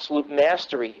absolute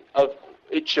mastery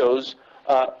it shows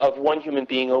of one human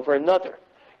being over another.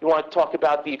 You want to talk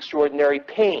about the extraordinary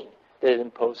pain that it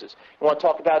imposes. You want to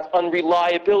talk about its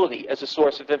unreliability as a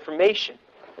source of information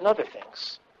and other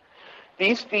things.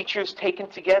 These features taken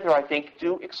together, I think,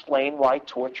 do explain why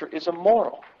torture is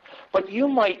immoral. But you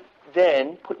might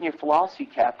then, putting your philosophy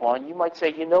cap on, you might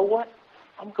say, you know what?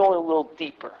 I'm going a little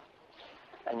deeper.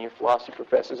 And your philosophy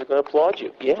professors are going to applaud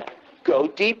you. Yeah, go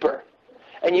deeper.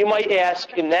 And you might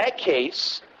ask, in that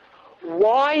case,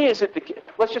 why is it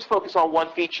let's just focus on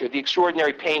one feature, the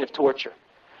extraordinary pain of torture.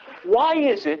 Why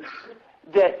is it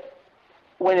that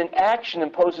when an action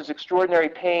imposes extraordinary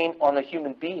pain on a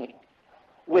human being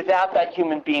without that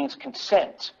human being's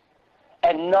consent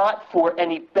and not for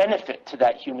any benefit to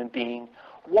that human being,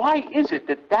 why is it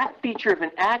that that feature of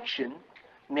an action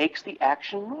makes the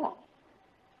action wrong?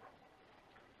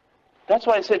 That's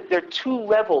why I said there are two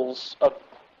levels of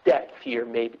depth here.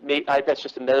 Maybe that's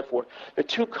just a metaphor. There are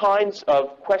two kinds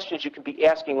of questions you can be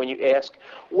asking when you ask,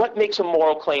 what makes a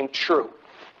moral claim true?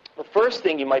 The first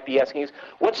thing you might be asking is,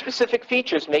 what specific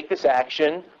features make this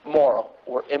action moral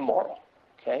or immoral?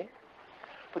 Okay?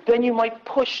 But then you might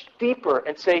push deeper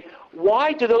and say,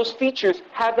 why do those features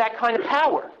have that kind of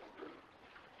power?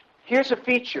 Here's a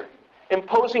feature,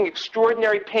 imposing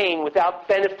extraordinary pain without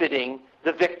benefiting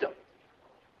the victim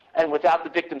and without the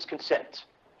victim's consent.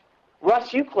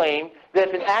 Russ, you claim that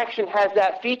if an action has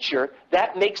that feature,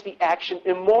 that makes the action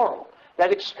immoral.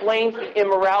 That explains the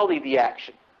immorality of the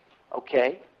action.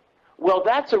 Okay? Well,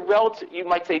 you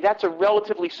might say that's a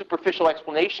relatively superficial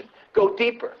explanation. Go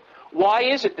deeper. Why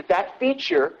is it that that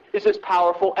feature is as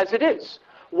powerful as it is?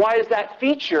 Why does that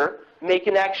feature make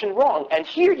an action wrong? And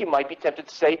here you might be tempted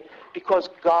to say, because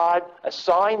God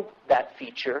assigned that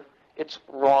feature its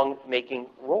wrong-making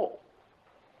role.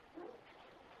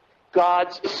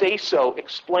 God's say-so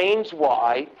explains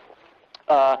why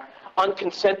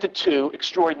unconsented to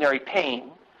extraordinary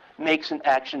pain makes an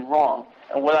action wrong.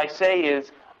 And what I say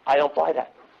is, I don't buy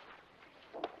that.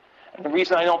 And the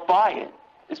reason I don't buy it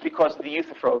is because of the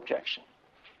Euthyphro objection.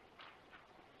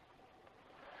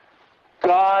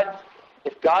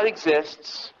 If God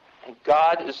exists, and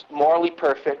God is morally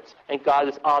perfect, and God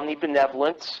is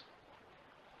omnibenevolent,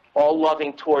 all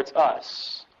loving towards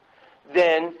us,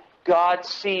 then God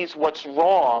sees what's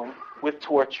wrong with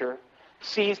torture,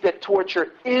 sees that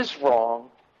torture is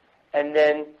wrong, and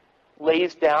then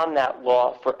lays down that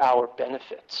law for our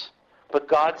benefit. But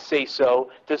God's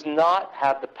say-so does not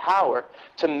have the power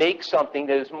to make something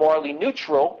that is morally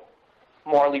neutral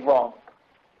morally wrong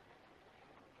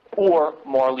or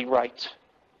morally right.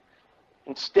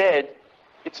 Instead,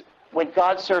 when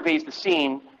God surveys the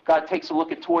scene, God takes a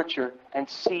look at torture and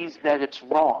sees that it's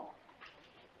wrong,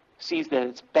 sees that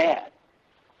it's bad,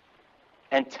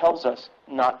 and tells us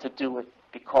not to do it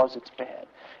because it's bad.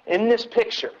 In this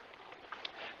picture,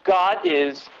 God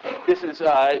is,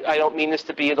 I don't mean this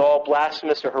to be at all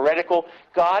blasphemous or heretical,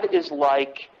 God is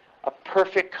like a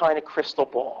perfect kind of crystal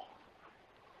ball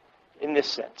in this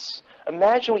sense.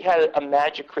 Imagine we had a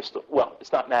magic crystal. Well,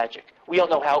 it's not magic. We don't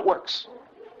know how it works,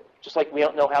 just like we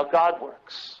don't know how God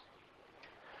works.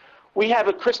 We have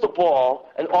a crystal ball,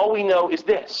 and all we know is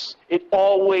this. It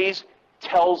always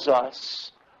tells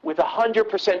us with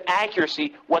 100%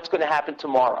 accuracy what's going to happen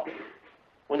tomorrow.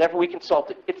 Whenever we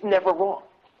consult it, it's never wrong.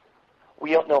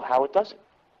 We don't know how it does it.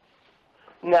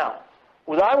 Now,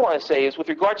 what I want to say is, with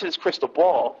regard to this crystal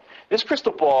ball,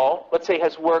 let's say,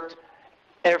 has worked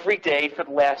every day for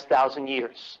the last 1,000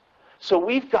 years. So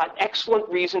we've got excellent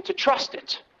reason to trust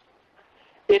it.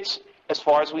 It's, as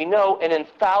far as we know, an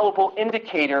infallible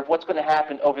indicator of what's going to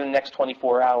happen over the next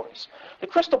 24 hours. The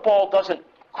crystal ball doesn't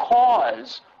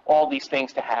cause all these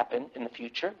things to happen in the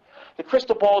future. The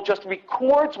crystal ball just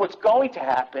records what's going to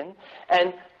happen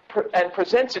and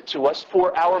presents it to us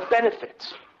for our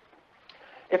benefit.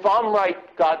 If I'm right,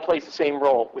 God plays the same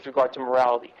role with regard to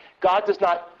morality. God does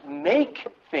not make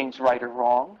things right or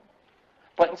wrong,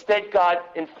 but instead God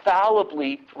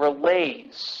infallibly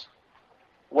relays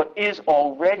what is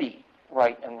already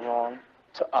right and wrong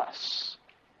to us.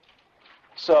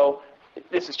 So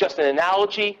this is just an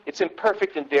analogy. It's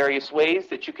imperfect in various ways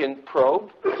that you can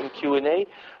probe in Q&A.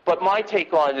 But my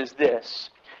take on it is this,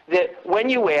 that when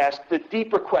you ask the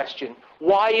deeper question,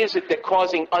 why is it that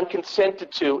causing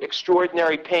unconsented to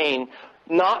extraordinary pain,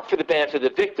 not for the benefit of the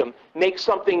victim, makes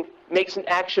an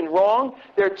action wrong?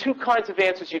 There are two kinds of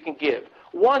answers you can give.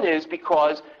 One is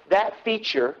because that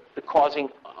feature, the causing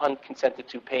unconsented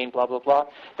to pain, blah, blah, blah,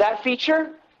 that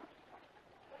feature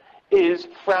is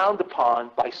frowned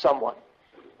upon by someone,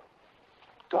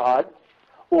 God,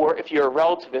 or if you're a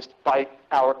relativist, by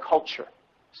our culture,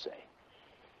 say.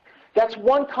 That's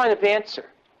one kind of answer.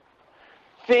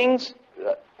 Things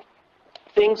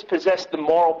possess the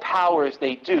moral powers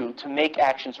they do to make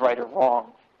actions right or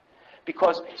wrong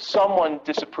because someone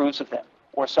disapproves of them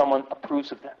or someone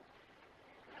approves of them.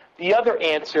 The other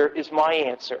answer is my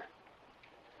answer.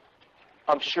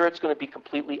 I'm sure it's going to be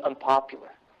completely unpopular.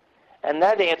 And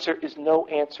that answer is no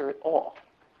answer at all.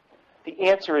 The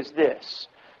answer is this.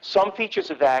 Some features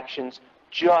of actions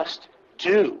just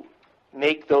do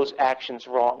make those actions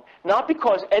wrong. Not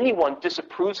because anyone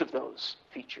disapproves of those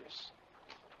features.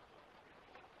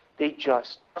 They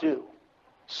just do.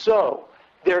 So,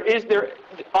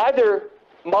 either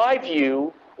my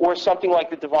view or something like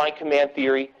the divine command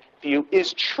theory view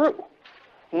is true.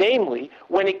 Namely,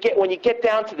 when you get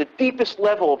down to the deepest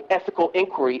level of ethical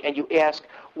inquiry and you ask,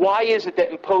 why is it that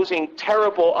imposing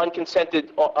terrible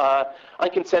unconsented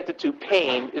to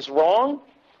pain is wrong?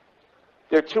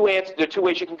 There are two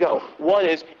ways you can go. One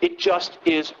is it just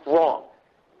is wrong.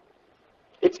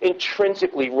 It's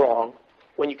intrinsically wrong.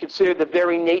 When you consider the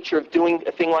very nature of doing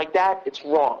a thing like that, it's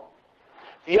wrong.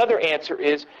 The other answer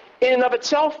is, in and of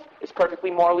itself, it's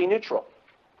perfectly morally neutral.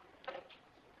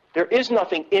 There is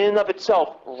nothing in and of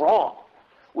itself wrong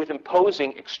with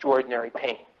imposing extraordinary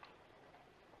pain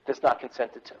that's not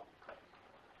consented to.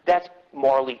 That's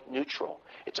morally neutral.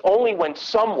 It's only when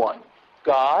someone,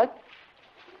 God,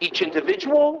 each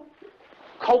individual,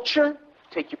 culture,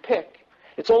 take your pick,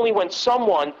 it's only when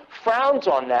someone frowns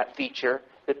on that feature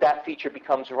that that feature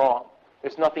becomes wrong.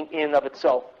 There's nothing in and of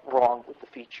itself wrong with the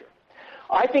feature.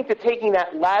 I think that taking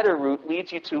that latter route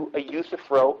leads you to a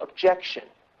euthyphro objection,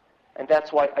 and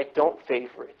that's why I don't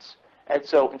favor it. And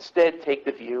so instead take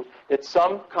the view that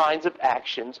some kinds of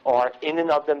actions are in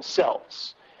and of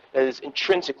themselves, that is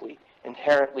intrinsically,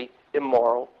 inherently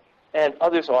immoral, and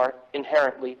others are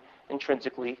inherently,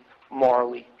 intrinsically,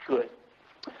 morally good.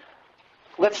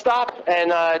 Let's stop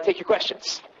and take your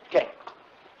questions. Okay.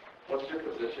 What's your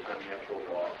position on natural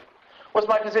law? What's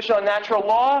my position on natural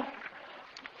law?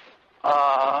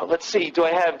 Let's see. Do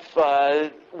I have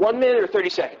 1 minute or 30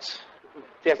 seconds?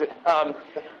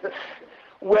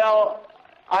 Well,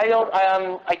 I don't.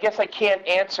 I guess I can't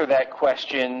answer that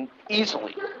question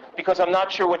easily because I'm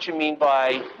not sure what you mean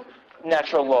by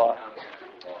natural law.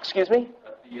 Excuse me?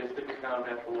 Theistic account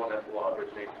of natural law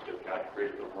originates because God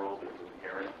created the world as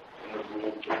inherent in the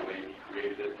rules the way He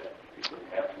created it. That people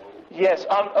have rules. Yes.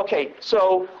 Okay.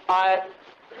 So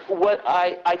what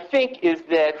I think is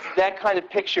that kind of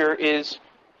picture is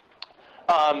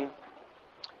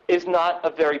not a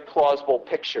very plausible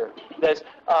picture.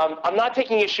 I'm not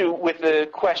taking issue with the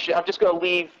question. I'm just going to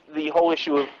leave the whole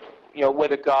issue of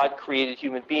whether God created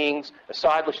human beings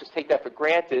aside. Let's just take that for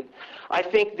granted. I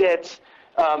think that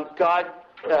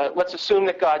let's assume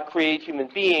that God created human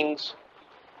beings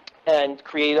and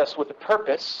created us with a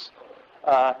purpose.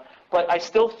 But I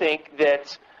still think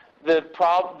that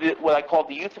what I call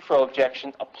the euthyphro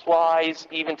objection applies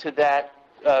even to that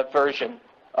version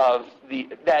of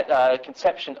that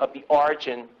conception of the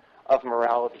origin of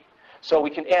morality. So we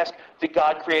can ask, did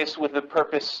God create us with a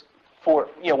purpose for,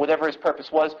 whatever His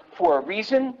purpose was, for a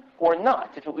reason or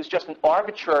not? If it was just an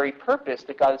arbitrary purpose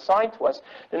that God assigned to us,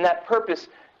 then that purpose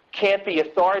can't be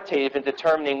authoritative in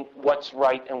determining what's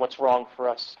right and what's wrong for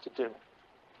us to do.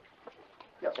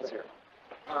 Yes, let's hear it.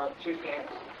 Two things.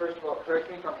 First of all, correct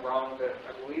me if I'm wrong, but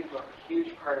I believe a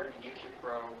huge part of the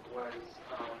euthyphro was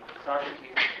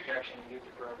Socrates' objection to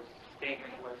Euthyphro's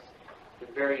statement was the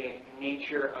very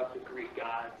nature of the Greek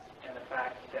gods and the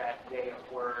fact that they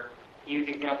were, he used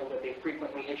the example that they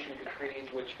frequently issued decrees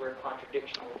which were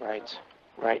contradictional. Right,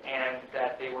 right. And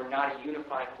that they were not a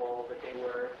unified whole, that they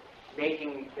were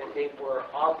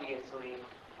obviously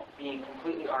being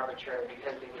completely arbitrary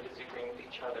because they were disagreeing with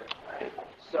each other. Right.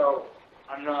 So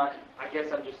I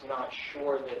guess I'm just not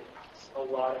sure that a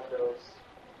lot of those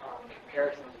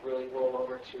comparisons really roll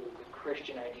over to the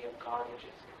Christian idea of God, which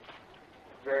is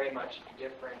very much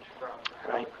different from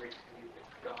how the Greeks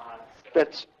viewed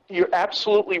gods. You're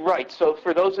absolutely right. So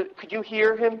for those could you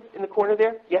hear him in the corner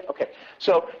there? Yeah? Okay.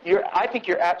 So I think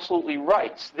you're absolutely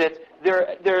right that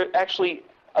there are actually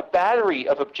a battery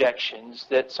of objections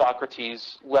that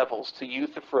Socrates levels to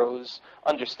Euthyphro's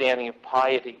understanding of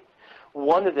piety.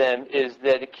 One of them is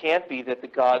that it can't be that the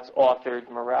gods authored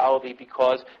morality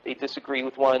because they disagree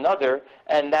with one another,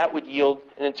 and that would yield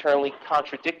an internally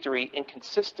contradictory,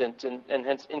 inconsistent, and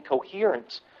hence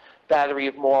incoherent battery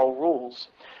of moral rules.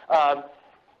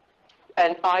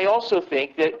 And I also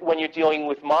think that when you're dealing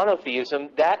with monotheism,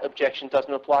 that objection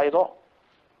doesn't apply at all.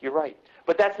 You're right.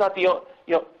 But that's not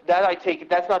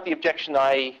that's not the objection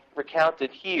I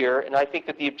recounted here, and I think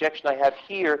that the objection I have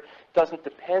here doesn't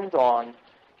depend on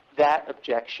that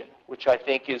objection, which I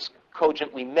think is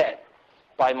cogently met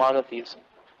by monotheism.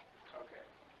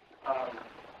 Okay.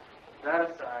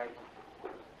 That aside,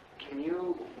 can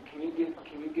you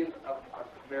give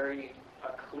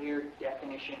a clear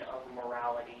definition of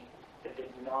morality that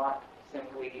does not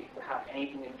simply have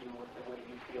anything to do with the way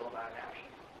you feel about an action?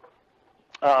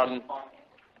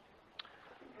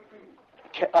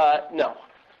 No.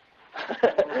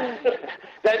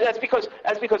 That's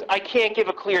because I can't give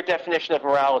a clear definition of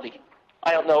morality.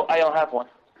 I don't know. I don't have one.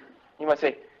 You might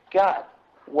say, God,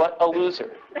 what a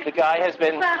loser. The guy's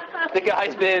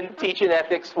been teaching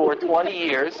ethics for 20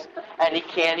 years, and he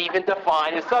can't even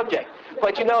define a subject.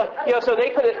 But so they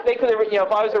could have,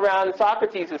 if I was around in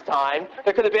Socrates' time,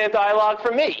 there could have been a dialogue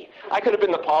for me. I could have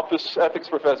been the pompous ethics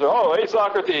professor. Oh, hey,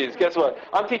 Socrates, guess what?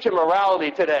 I'm teaching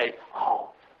morality today.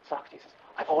 Oh, Socrates,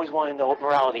 I've always want to know what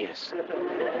morality is.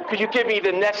 Could you give me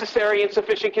the necessary and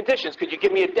sufficient conditions? Could you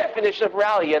give me a definition of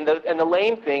morality? And the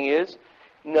lame thing is,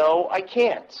 no, I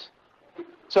can't.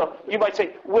 So you might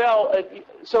say, well,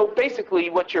 so basically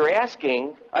what you're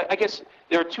asking, I guess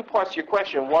there are two parts to your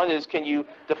question. One is, can you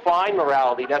define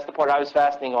morality? That's the part I was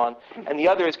fastening on. And the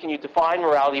other is, can you define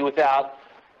morality without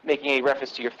making a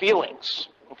reference to your feelings?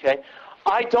 Okay?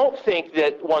 I don't think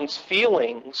that one's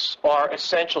feelings are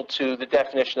essential to the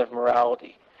definition of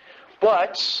morality.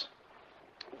 But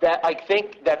that I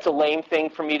think that's a lame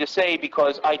thing for me to say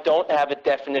because I don't have a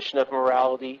definition of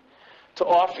morality to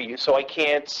offer you. So I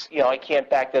can't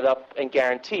back that up and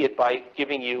guarantee it by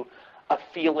giving you a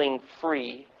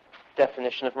feeling-free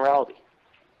definition of morality.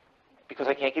 Because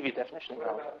I can't give you a definition of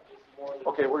morality.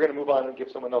 Okay, we're going to move on and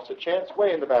give someone else a chance.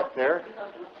 Way in the back there.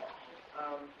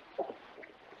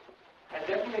 I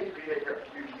definitely agree that your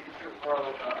use of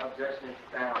moral objection is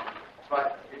sound,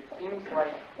 but it seems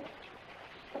like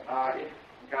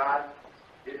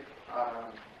if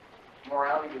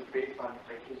morality was based on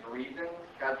his reasons,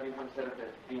 God's reasons instead of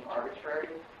it being arbitrary,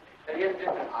 that he has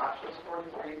different options for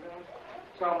his reasons.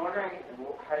 So I'm wondering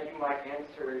how you might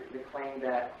answer the claim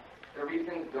that the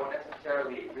reasons don't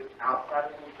necessarily exist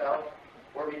outside of himself,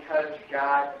 or because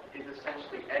God is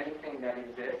essentially anything that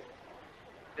exists,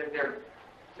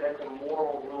 that the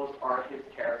moral rules are his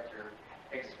character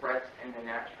expressed in the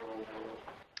natural world.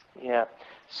 Yeah.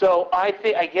 So I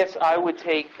guess I would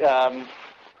take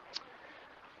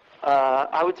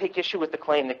issue with the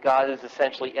claim that God is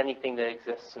essentially anything that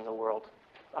exists in the world.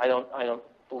 I don't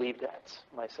believe that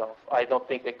myself. I don't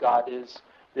think that God is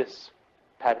this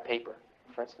pad of paper,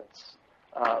 for instance,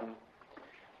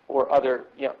 or other.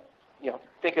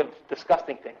 Think of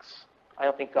disgusting things. I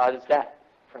don't think God is that,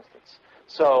 for instance.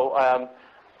 So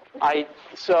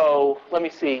let me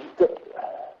see.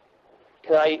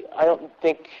 I don't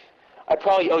think I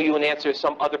probably owe you an answer to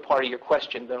some other part of your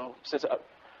question, though. Since I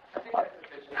think that's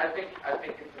sufficient. I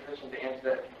think it's sufficient to answer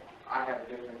that. I have a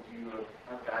different view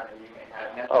of God than you may have,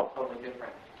 and that's totally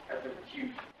different. That's a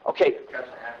huge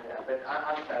discussion after that. But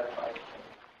I'm satisfied.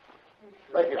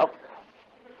 Right here.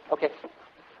 Okay.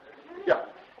 Yeah.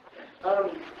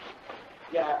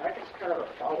 Yeah, I guess kind of a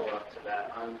follow-up to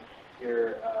that on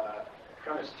your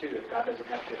premise, too, that God doesn't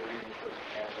have good reason for his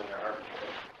commands when they're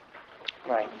arbitrary.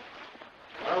 Right.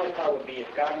 My only thought would be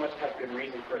if God must have good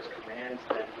reason for his commands,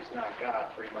 then he's not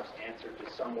God, for he must answer to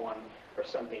someone or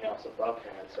something else above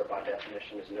him, and so by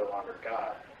definition is no longer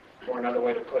God. Or another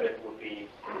way to put it would be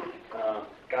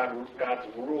God's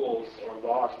rules or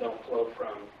laws don't flow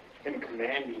from him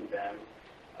commanding them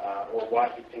or why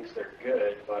he thinks they're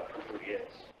good, but from who he is.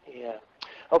 Yeah.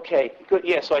 Okay, good.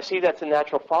 Yeah, so I see that's a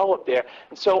natural follow-up there.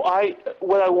 And so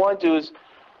what I want to do is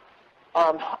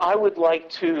I would like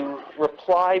to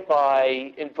reply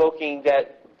by invoking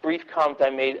that brief comment I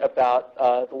made about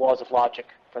the laws of logic,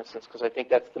 for instance, because I think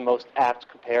that's the most apt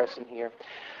comparison here.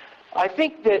 I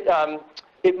think that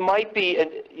it might be,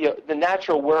 the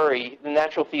natural worry, the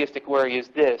natural theistic worry is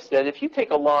this, that if you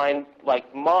take a line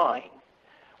like mine,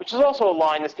 which is also a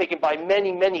line that's taken by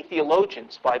many, many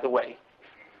theologians, by the way,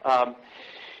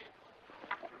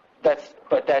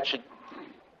 but that should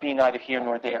be neither here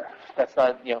nor there. That's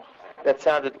not,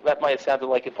 that might have sounded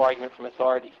like an argument from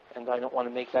authority, and I don't want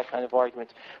to make that kind of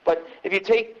argument. But if you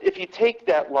take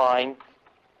that line,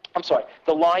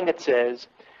 the line that says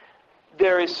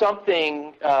there is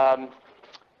something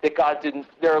that God didn't,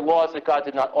 there are laws that God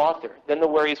did not author, then the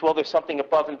worry is, well, there's something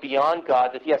above and beyond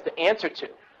God that he has to answer to,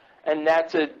 and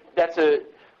that's a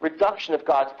reduction of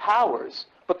God's powers.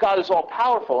 But God is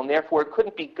all-powerful, and therefore it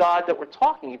couldn't be God that we're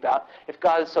talking about if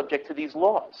God is subject to these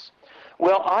laws.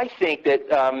 Well, I think that's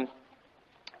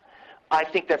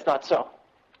not so.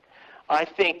 I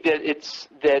think that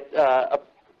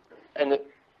an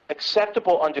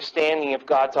acceptable understanding of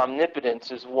God's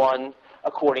omnipotence is one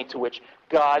according to which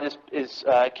God is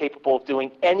capable of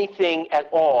doing anything at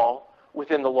all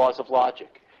within the laws of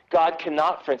logic. God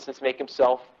cannot, for instance, make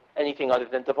himself anything other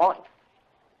than divine.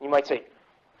 You might say,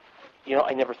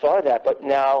 I never thought of that, but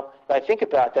now that I think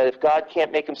about that, if God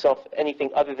can't make himself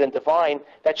anything other than divine,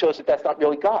 that shows that that's not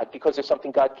really God, because there's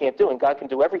something God can't do, and God can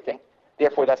do everything.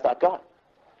 Therefore, that's not God.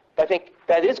 But I think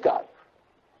that is God.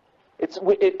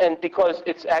 And because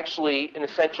it's actually an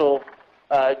essential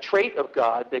trait of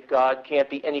God, that God can't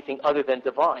be anything other than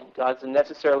divine. God's a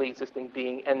necessarily existing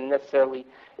being, and is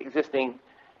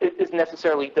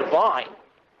necessarily divine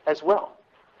as well.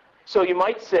 So you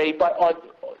might say, but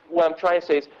what I'm trying to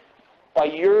say is, by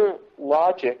your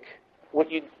logic, what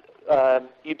you'd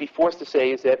be forced to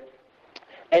say is that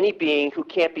any being who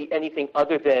can't be anything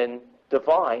other than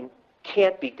divine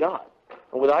can't be God.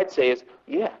 And what I'd say is,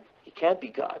 yeah, He can't be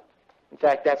God. In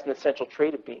fact, that's an essential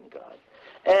trait of being God.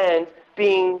 And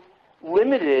being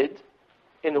limited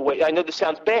in the way, I know this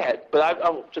sounds bad, but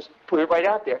I'll just put it right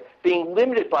out there. Being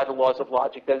limited by the laws of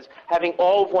logic, that is, having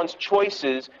all of one's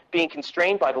choices being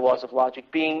constrained by the laws of logic,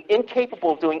 being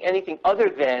incapable of doing anything other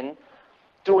than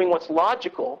doing what's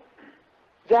logical,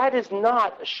 that is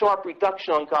not a sharp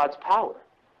reduction on God's power.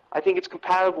 I think it's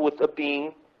compatible with a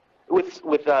being, with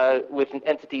an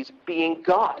entity's being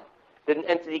God. That an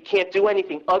entity can't do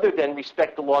anything other than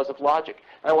respect the laws of logic.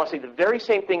 And I want to say the very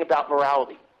same thing about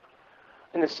morality.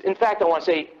 In fact, I want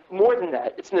to say more than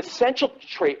that. It's an essential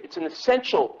trait. It's an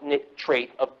essential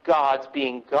trait of God's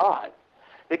being God.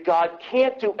 That God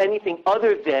can't do anything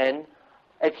other than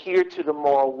adhere to the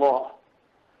moral law.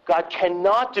 God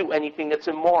cannot do anything that's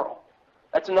immoral.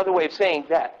 That's another way of saying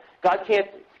that. God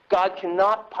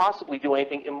cannot possibly do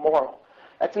anything immoral.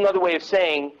 That's another way of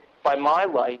saying, by my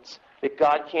lights, that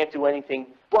God can't do anything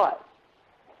but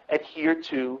adhere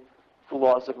to the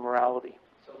laws of morality.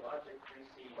 So logic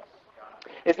precedes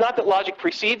God. It's not that logic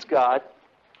precedes God.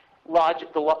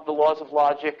 The laws of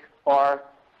logic are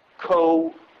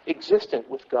co-existent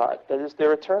with God. That is,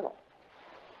 they're eternal.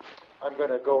 I'm going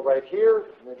to go right here,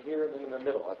 and then here, and then in the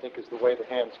middle, I think is the way the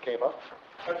hands came up.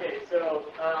 Okay, so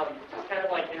just kind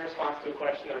of like in response to a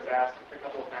question that was asked a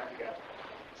couple of times ago.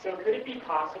 So could it be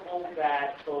possible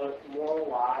that the moral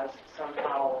laws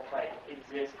somehow like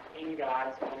exist in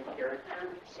God's own character?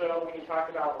 So when you talk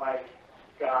about like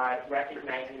God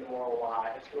recognizing the moral law,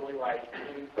 it's really like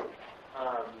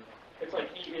it's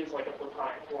like he is like a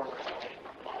platonic form or something.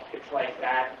 It's like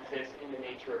that exists in the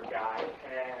nature of God,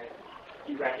 and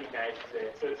he recognizes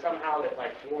it. So it's somehow that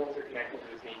like morals are connected to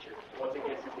his nature. What's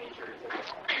against his nature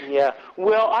is Yeah.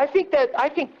 Well, I think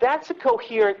that's a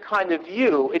coherent kind of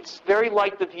view. It's very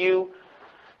like the view,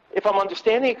 if I'm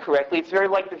understanding it correctly, it's very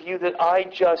like the view that I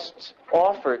just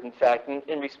offered, in fact,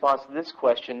 in response to this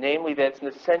question, namely that it's an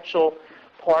essential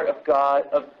part of God,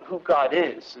 of who God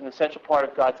is, an essential part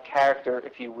of God's character,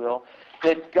 if you will,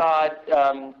 that God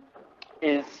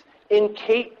is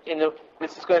incapable.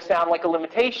 This is going to sound like a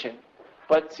limitation.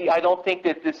 But see, I don't think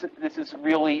that this is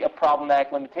really a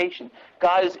problematic limitation.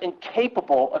 God is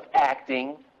incapable of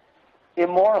acting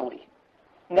immorally.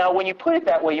 Now, when you put it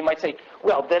that way, you might say,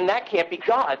 well, then that can't be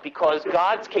God, because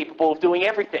God's capable of doing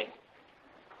everything.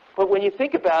 But when you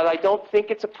think about it, I don't think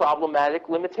it's a problematic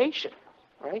limitation,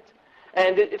 right?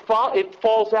 And it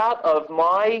falls out of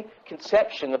my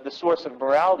conception of the source of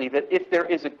morality that if there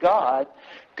is a God,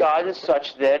 God is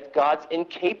such that God's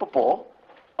incapable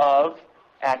of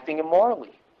acting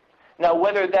immorally. Now,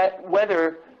 whether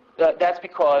that's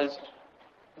because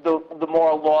the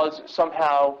moral laws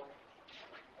somehow,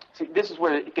 see, this is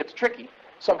where it gets tricky,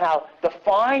 somehow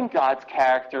define God's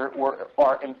character or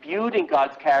are imbued in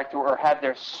God's character or have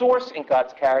their source in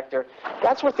God's character,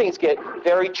 that's where things get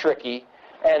very tricky.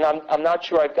 And I'm not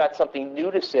sure I've got something new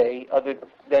to say other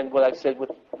than what I said with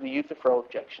the Euthyphro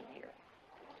objection here.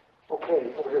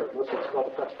 Okay, over here. Let's go to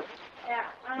the question.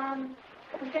 Yeah.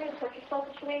 Concerning the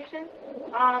torture situation,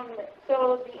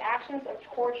 so the actions of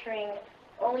torturing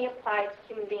only apply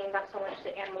to human beings, not so much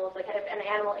to animals. Like if an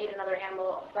animal ate another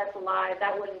animal that's alive,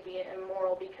 that wouldn't be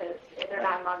immoral because they're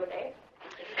not monogamy.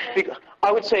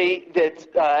 I would say that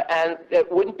and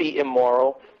it wouldn't be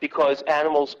immoral because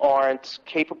animals aren't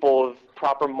capable of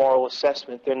proper moral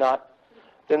assessment. They're not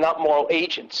moral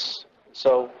agents.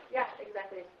 So yeah,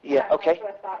 exactly. Yeah. Okay.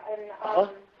 That's what I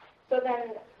thought.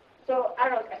 And So I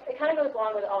don't know, it kind of goes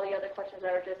along with all the other questions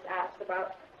that were just asked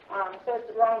about, so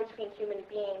it's wrong between human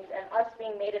beings and us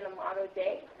being made in imago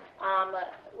Dei.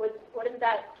 Wouldn't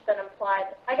that then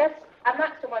imply, I guess I'm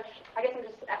just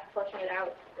fleshing it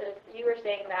out. You were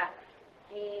saying that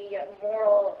the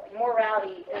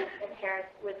morality is inherent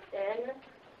within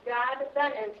God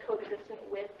then, and it's coexistent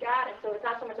with God, and so it's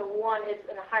not so much one is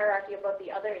in a hierarchy above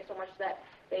the other, so much that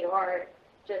they are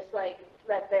just like,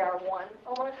 that they are one,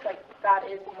 almost, like God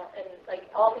is, and like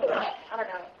all these, I don't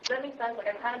know, does that make sense? Like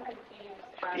I'm kind of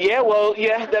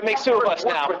confused. That makes two of us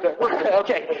now.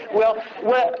 Okay, well,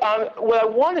 what I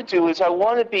want to do is I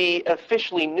want to be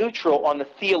officially neutral on the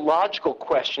theological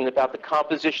question about the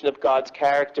composition of God's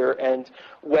character and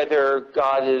whether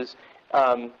God is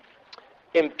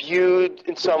imbued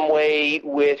in some way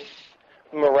with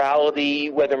morality,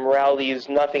 whether morality is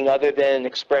nothing other than an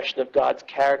expression of God's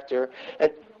character.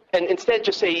 And instead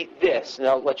just say this, and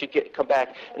I'll let you come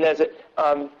back. And that's it.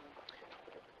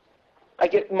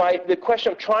 The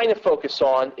question I'm trying to focus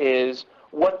on is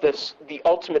what the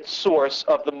ultimate source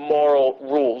of the moral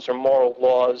rules or moral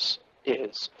laws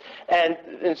is. And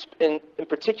in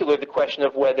particular, the question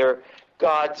of whether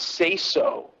God's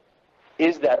say-so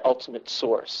is that ultimate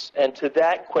source? And to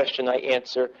that question, I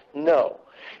answer no.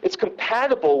 It's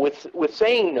compatible with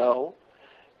saying no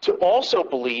to also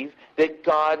believe that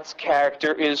God's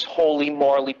character is wholly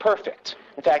morally perfect.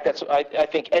 In fact, I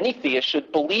think any theist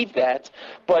should believe that,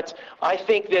 but I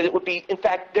think that it would be, in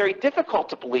fact, very difficult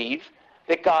to believe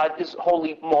that God is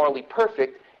wholly morally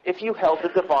perfect if you held the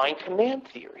divine command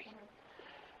theory.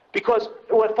 Because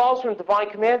what follows from divine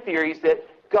command theory is that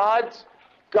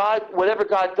whatever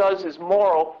God does is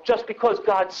moral just because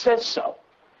God says so.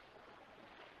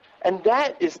 And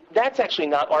that's actually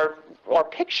not our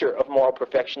picture of moral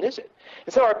perfection, is it?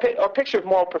 And so our picture of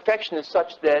moral perfection is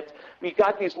such that we've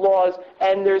got these laws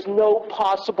and there's no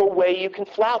possible way you can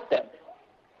flout them.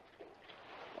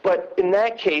 But in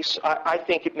that case, I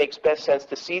think it makes best sense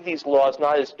to see these laws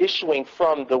not as issuing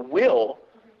from the will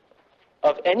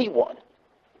of anyone,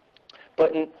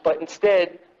 but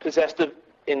instead possessed of,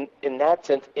 in that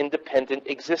sense, independent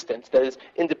existence. That is,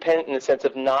 independent in the sense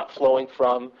of not flowing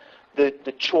from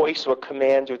the choice or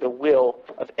command or the will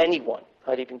of anyone,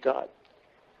 not even God.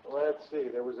 Let's see.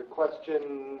 There was a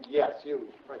question. Yes, you,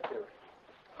 right there.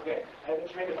 Okay, I have a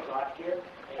train of thought here,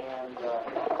 and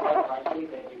it's quite likely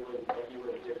that you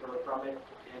would differ from it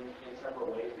in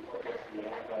several ways before it gets to the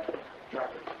end. But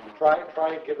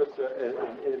Try and give us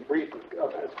in brief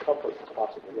as compass as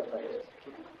possible. Yes, thank you.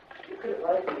 You could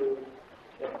argue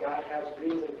that God has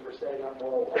reason for setting up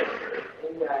moral laws,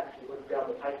 in that He looked down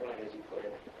the pipeline, as you put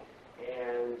it,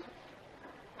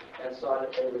 and saw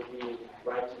that they would be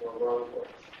right or wrong for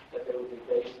us, that they would be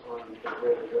based on the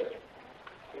greater good.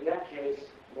 In that case,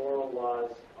 moral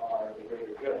laws are the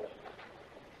greater good.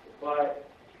 But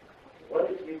what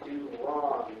if you do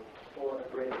wrong for a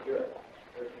greater good?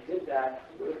 Or if you did that,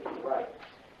 would it be right?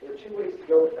 There are two ways to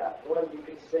go with that. One, you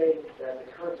could say that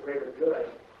the current greater good,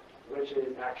 which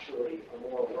is actually a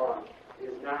moral wrong,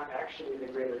 is not actually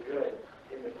the greater good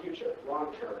in the future,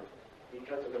 long term,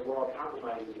 because of the moral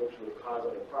compromises which would cause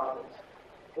other problems.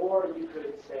 Or you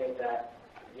could say that,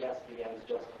 yes, the ends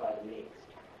justify the means.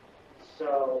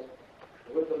 So,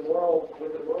 would the moral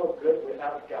good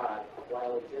without God,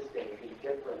 while existing, be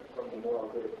different from the moral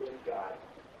good with God?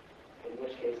 In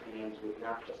which case, the ends would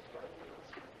not justify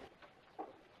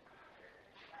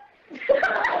the means.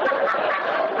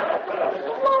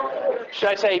 Should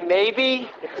I say maybe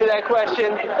to that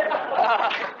question?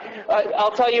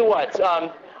 I'll tell you what.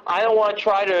 I don't want to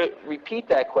try to repeat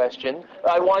that question.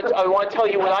 I want to tell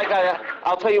you what I got.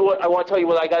 I want to tell you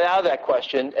what I got out of that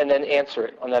question, and then answer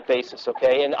it on that basis.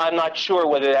 Okay? And I'm not sure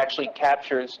whether it actually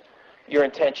captures your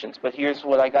intentions. But here's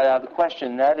what I got out of the question.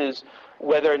 And that is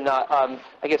whether or not.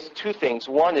 I guess two things.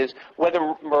 One is whether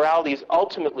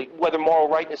whether moral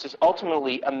rightness is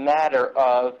ultimately a matter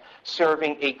of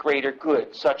serving a greater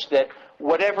good, such that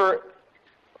whatever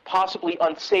possibly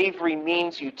unsavory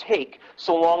means you take,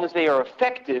 so long as they are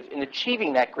effective in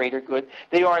achieving that greater good,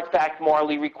 they are in fact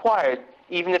morally required,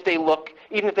 even if they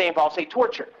involve, say,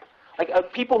 torture.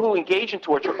 Like people who engage in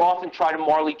torture often try to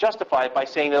morally justify it by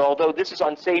saying that although this is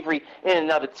unsavory in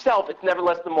and of itself, it's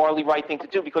nevertheless the morally right thing to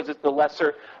do because it's the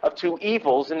lesser of two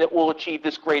evils and it will achieve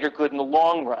this greater good in the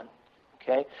long run.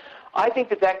 Okay? I think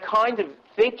that kind of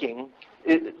thinking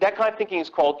is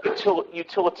called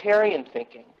utilitarian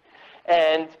thinking.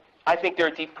 And I think there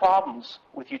are deep problems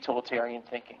with utilitarian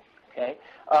thinking, okay?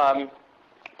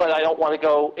 But I don't want to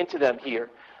go into them here.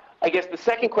 I guess the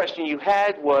second question you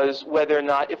had was whether or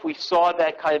not if we saw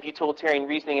that kind of utilitarian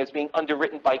reasoning as being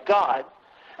underwritten by God,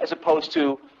 as opposed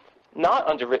to not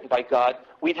underwritten by God,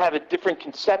 we'd have a different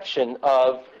conception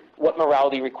of what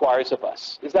morality requires of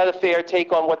us. Is that a fair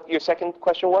take on what your second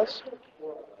question was?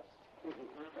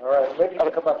 All right, maybe you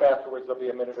can come up afterwards. There'll be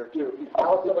a minute or two.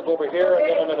 Allison will go over here,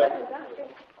 and then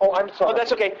Oh, I'm sorry. Oh,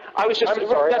 that's okay. I'm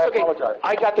sorry. That's okay. I apologize.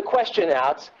 I got the question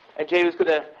out, and Jay was going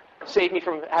to save me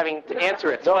from having to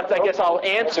answer it. So I guess I'll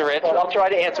answer it. I'll try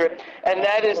to answer it. And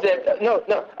that is that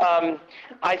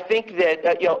I think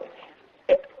that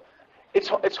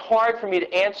it's hard for me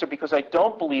to answer because I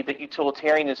don't believe that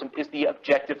utilitarianism is the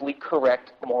objectively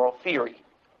correct moral theory.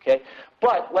 Okay?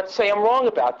 But let's say I'm wrong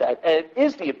about that, and it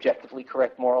is the objectively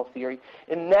correct moral theory.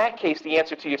 In that case, the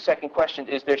answer to your second question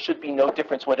is there should be no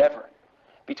difference whatever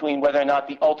between whether or not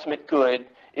the ultimate good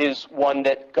is one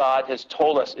that God has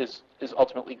told us is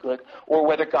ultimately good, or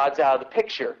whether God's out of the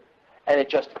picture and it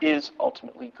just is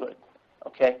ultimately good.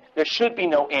 Okay? There should be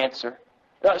no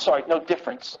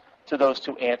difference to those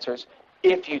two answers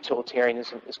if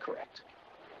utilitarianism is correct.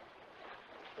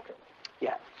 Okay.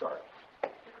 Yeah. Sorry.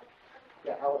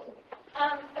 Yeah, Allison.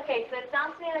 Okay, so it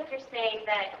sounds to me like you're saying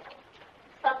that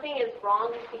something is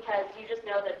wrong because you just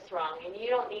know that it's wrong, and you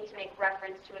don't need to make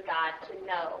reference to a God to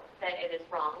know that it is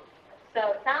wrong.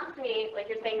 So it sounds to me like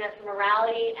you're saying that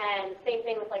morality and same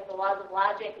thing with like the laws of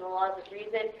logic and the laws of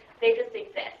reason, they just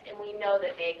exist, and we know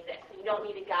that they exist. You don't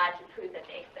need a God to prove that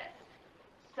they exist.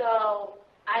 So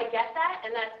I get that,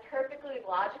 and that's perfectly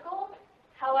logical.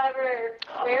 However,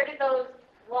 where did those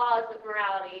laws of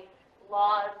morality,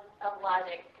 laws of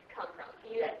logic come from?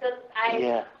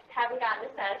 I haven't gotten a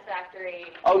satisfactory...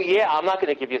 Oh, yeah, I'm not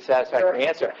going to give you a satisfactory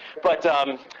answer. But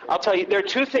I'll tell you, there are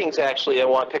two things, actually, I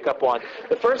want to pick up on.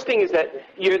 The first thing is that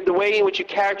the way in which you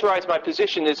characterize my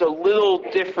position is a little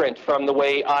different from the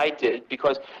way I did,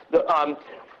 because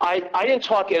I didn't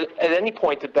talk at any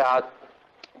point about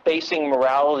basing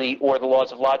morality or the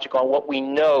laws of logic on what we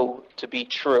know to be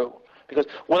true. Because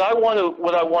what I want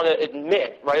to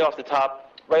admit right off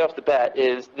the bat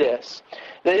is this: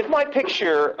 that if my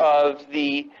picture of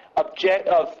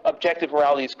objective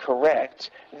morality is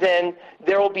correct, then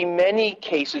there will be many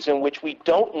cases in which we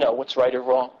don't know what's right or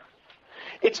wrong.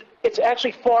 It's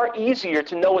actually far easier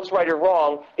to know what's right or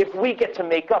wrong if we get to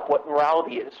make up what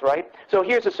morality is, right? So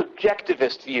here's a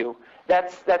subjectivist view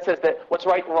that says that what's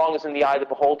right and wrong is in the eye of the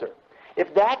beholder.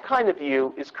 If that kind of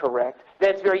view is correct,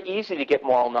 then it's very easy to get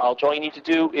moral knowledge. All you need to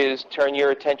do is turn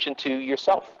your attention to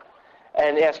yourself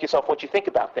and ask yourself what you think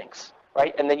about things,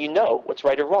 right? And then you know what's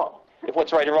right or wrong. If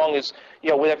what's right or wrong is,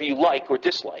 whatever you like or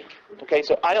dislike. Okay,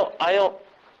 so I don't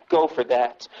go for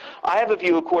that. I have a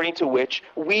view according to which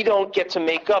we don't get to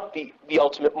make up the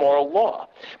ultimate moral law.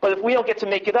 But if we don't get to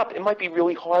make it up, it might be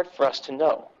really hard for us to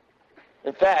know.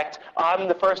 In fact, I'm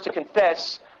the first to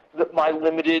confess that my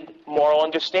limited moral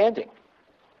understanding.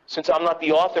 Since I'm not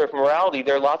the author of morality,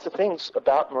 there are lots of things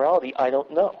about morality I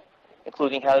don't know,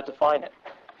 including how to define it.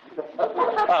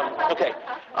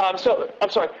 So, I'm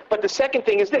sorry, but the second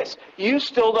thing is this. You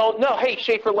still don't know. Hey,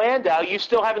 Shafer-Landau, you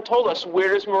still haven't told us,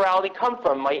 where does morality come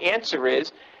from? My answer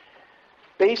is,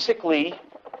 basically,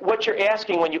 what you're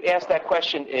asking when you ask that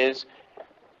question is,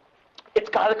 it's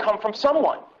got to come from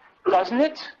someone, doesn't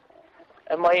it?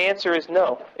 And my answer is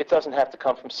no, it doesn't have to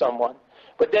come from someone.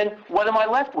 But then, what am I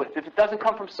left with? If it doesn't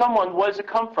come from someone, what does it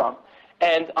come from?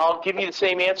 And I'll give you the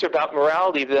same answer about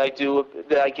morality that I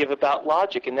give about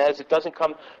logic, and that is, it doesn't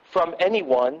come from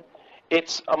anyone.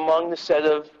 It's among the set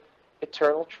of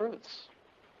eternal truths.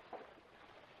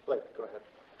 Blake, go ahead.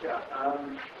 Yeah,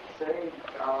 say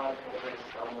God orders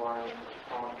someone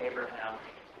called Abraham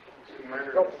to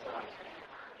murder his son.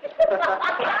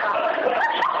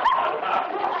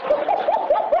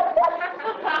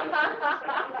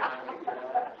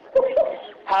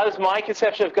 How does my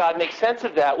conception of God make sense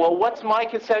of that? Well, what's my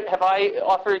conception? Have I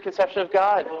offered a conception of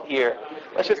God here?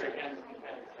 Let's just...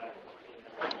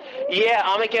 Yeah,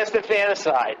 I'm against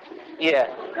infanticide. Yeah.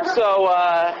 So,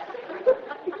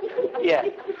 yeah.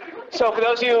 So for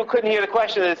those of you who couldn't hear the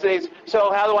question, it says,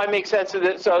 so how do I make sense of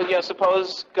it? So,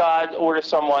 suppose God orders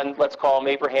someone, let's call him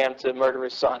Abraham, to murder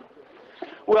his son.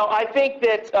 Well, I think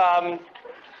that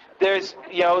there's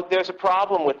a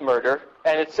problem with murder,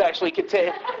 and it's actually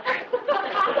going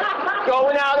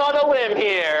out on a limb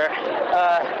here.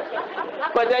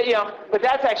 But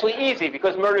that's actually easy,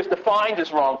 because murder is defined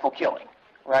as wrongful killing,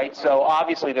 right? So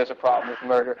obviously there's a problem with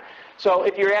murder. So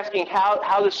if you're asking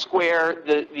how to square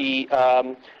the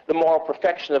moral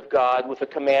perfection of God with a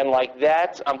command like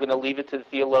that, I'm going to leave it to the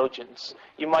theologians.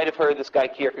 You might have heard this guy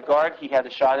Kierkegaard. He had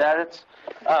a shot at it,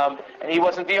 and he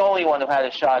wasn't the only one who had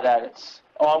a shot at it.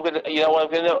 You know what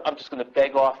I'm going to do? I'm just going to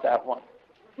beg off that one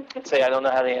and say I don't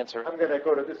know how to answer. I'm going to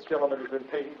go to this gentleman who's been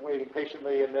waiting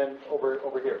patiently, and then over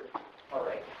here. All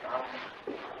right.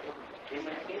 It seems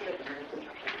that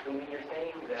when you're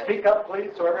saying that... Speak up,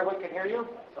 please, so everyone can hear you.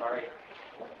 Sorry.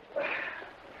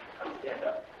 Stand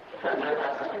up.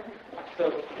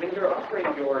 So when you're offering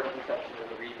your conception of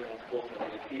the reasons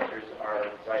ultimately features are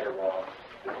right or wrong,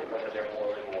 whether they're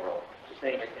moral or immoral, you're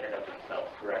saying it in and of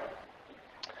themselves, correct?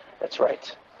 That's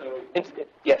right. So,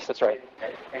 yes, that's right.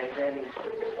 And then,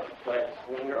 but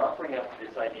when you're offering up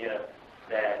this idea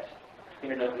that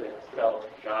in and of itself,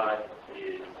 God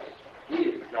is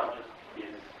not just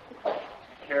is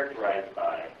characterized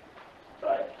by,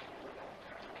 but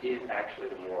is actually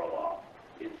the moral law.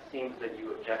 It seems that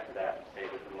you object to that and say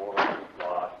that the moral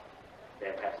law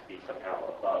then has to be somehow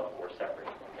above or separate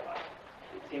from God.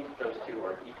 It seems that those two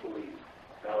are equally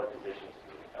valid positions.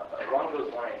 Along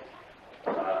those lines,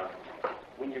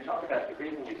 when you talk about the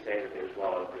reason you say that there's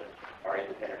laws that are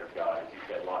independent of God, as you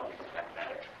said, logic and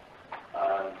mathematics,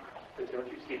 don't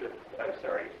you see that? I'm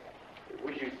sorry.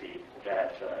 Would you see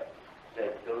that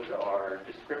those are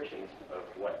descriptions of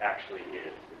what actually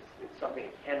is? It's something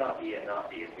that cannot be and not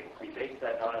be. We base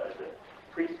that not as a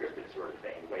prescriptive sort of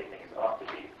thing, the way things ought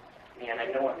to be. And I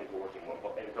know I'm invoking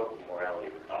morality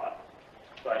with God,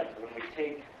 but when we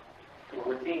take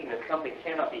something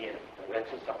cannot be innocent. That's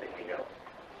just something we know.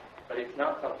 But it's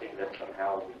not something that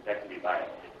somehow that can be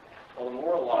violated. Well, the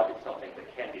moral law is something that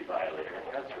can be violated, and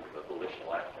it has sort of a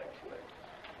volitional aspect to it.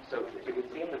 So it would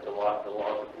seem that the laws of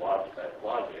logic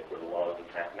or the laws of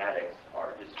mathematics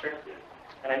are descriptive.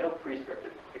 And I know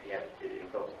prescriptive, again, it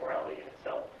invokes morality in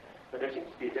itself. But there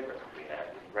seems to be a difference between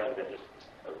that, rather than just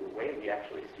the way we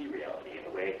actually see reality and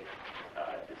the way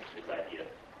this idea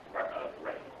of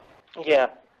right. Yeah.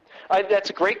 That's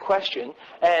a great question,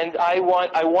 and I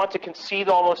want to concede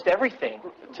almost everything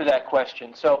to that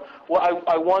question. So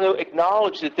I want to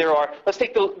acknowledge that there are, let's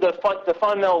take the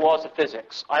fundamental laws of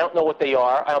physics. I don't know what they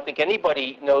are. I don't think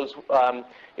anybody knows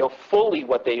fully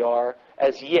what they are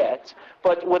as yet,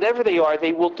 but whatever they are,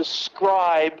 they will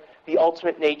describe the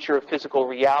ultimate nature of physical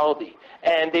reality,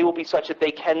 and they will be such that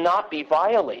they cannot be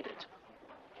violated.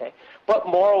 Okay? But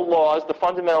moral laws, the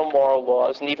fundamental moral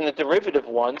laws, and even the derivative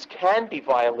ones, can be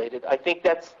violated. I think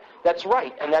that's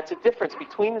right, and that's a difference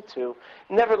between the two.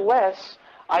 Nevertheless,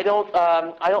 I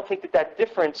don't think that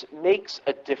difference makes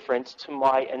a difference to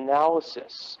my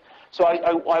analysis. So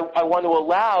I want to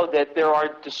allow that there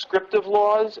are descriptive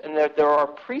laws and that there are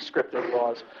prescriptive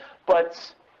laws,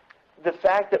 but the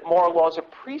fact that moral laws are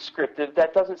prescriptive,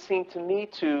 that doesn't seem to me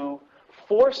to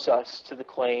force us to the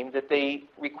claim that they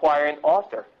require an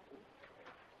author.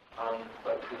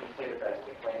 But we can say that that's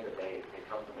the claim that they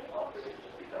come from an author. It's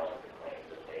just develop the claim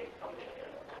that they come from an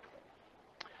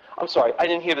I'm sorry, I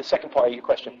didn't hear the second part of your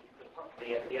question.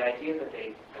 The idea that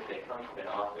they come from an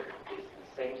author is the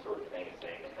same sort of thing as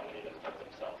saying they come in and of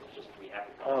themselves. It's just we have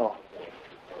to come to the point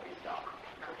before we stop.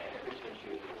 And a Christian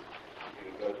chooses to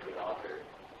go to an author,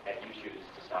 and you choose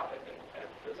to stop it and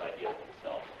those ideas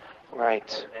themselves. Right.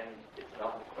 And it's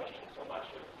not the question so much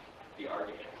of the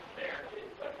argument there,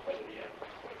 but whether the evidence.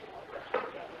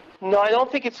 No, I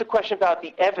don't think it's a question about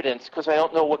the evidence, because I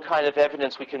don't know what kind of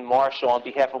evidence we can marshal on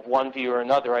behalf of one view or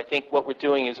another. I think what we're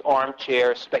doing is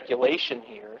armchair speculation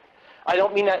here. I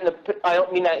don't mean that in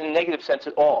a negative sense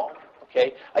at all.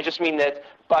 Okay, I just mean that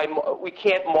we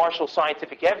can't marshal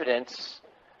scientific evidence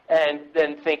and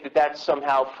then think that that's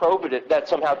somehow probative,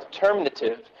 that's somehow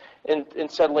determinative in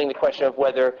settling the question of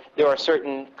whether there are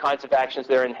certain kinds of actions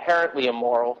that are inherently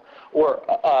immoral or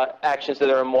actions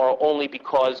that are immoral only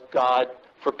because God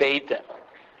forbade them.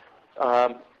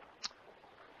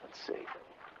 Let's see.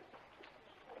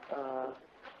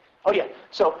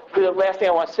 So the last thing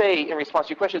I want to say in response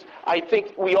to your questions, I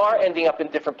think we are ending up in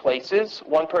different places.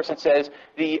 One person says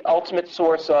the ultimate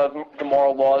source of the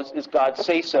moral laws is God's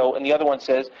say-so, and the other one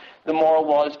says the moral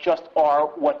laws just are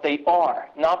what they are,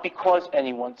 not because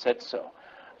anyone said so.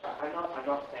 I'm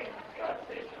not saying God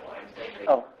says so. I'm saying they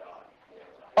Oh. are God.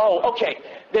 Oh, okay.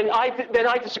 Then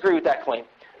I disagree with that claim.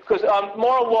 Because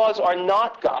moral laws are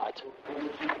not God. Would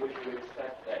you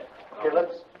accept that? Okay,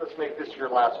 let's make this your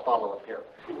last follow-up here.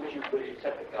 Would you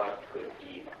accept that God could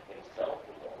be himself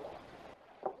the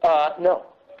moral law?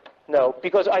 No,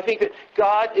 because I think that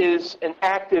God is an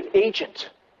active agent.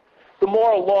 The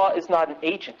moral law is not an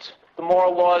agent. The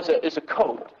moral law is a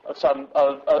code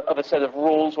of a set of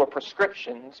rules or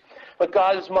prescriptions. But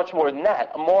God is much more than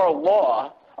that. A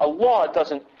law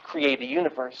doesn't create a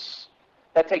universe.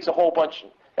 That takes a whole bunch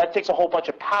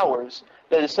of powers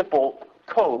that a simple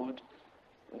code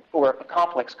or a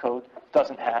complex code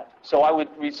doesn't have. So I would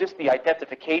resist the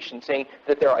identification, saying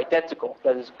that they're identical,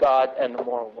 that is God and the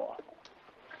moral law.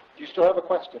 Do you still have a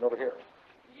question over here?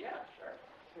 Yeah, sure.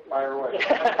 Fire away.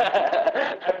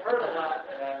 I've heard a lot,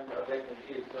 and I'm a bit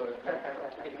confused. So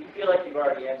if you feel like you've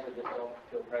already answered this, don't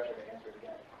feel pressure to answer it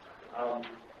again.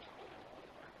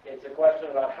 It's a question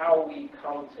about how we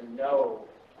come to know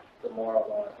the moral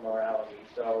laws, morality.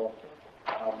 So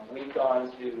we've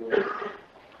gone to,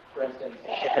 for instance,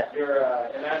 your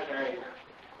imaginary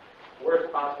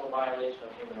worst possible violation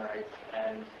of human rights,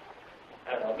 and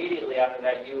I don't know, immediately after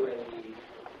that, you and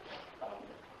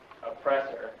the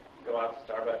oppressor go out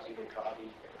to Starbucks, you get coffee.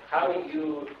 How do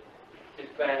you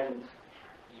defend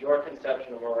your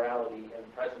conception of morality in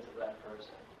the presence of that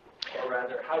person? Or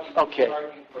rather, how do you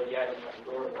argue for the idea of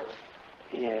your worth?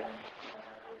 Yeah.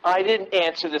 I didn't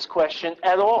answer this question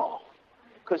at all,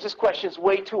 because this question is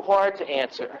way too hard to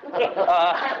answer.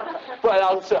 But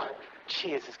also,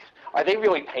 Jesus, are they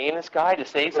really paying this guy to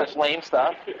say such lame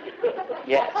stuff?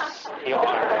 Yes, they are.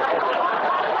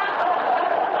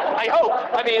 I hope.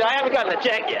 I mean, I haven't gotten a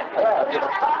check yet.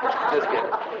 Just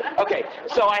kidding. Okay,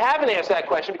 so I haven't answered that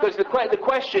question because the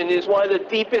question is one of the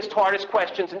deepest, hardest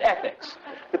questions in ethics.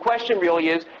 The question really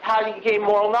is, how do you gain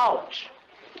moral knowledge?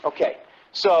 Okay,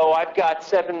 so I've got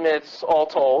 7 minutes all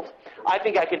told. I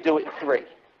think I could do it in 3.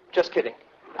 Just kidding.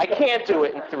 I can't do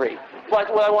it in 3.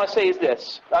 But what I want to say is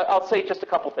this. I'll say just a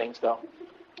couple things, though.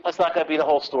 That's not going to be the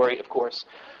whole story, of course.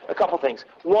 A couple things.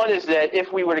 One is that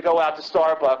if we were to go out to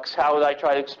Starbucks, how would I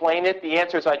try to explain it? The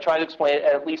answer is I try to explain it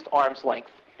at least arm's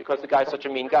length, because the guy's such a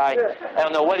mean guy. I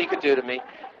don't know what he could do to me.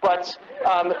 But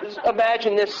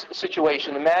imagine this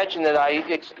situation. Imagine that I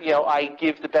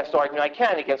give the best argument I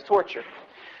can against torture.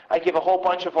 I give a whole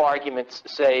bunch of arguments,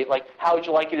 say, like, how would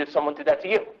you like it if someone did that to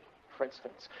you, for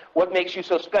instance? What makes you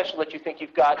so special that you think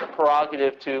you've got a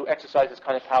prerogative to exercise this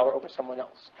kind of power over someone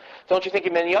else? Don't you think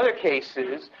in many other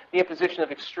cases, the imposition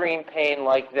of extreme pain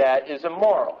like that is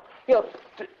immoral? There's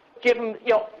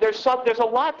a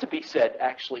lot to be said,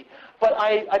 actually. But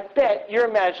I bet you're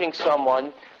imagining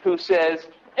someone who says,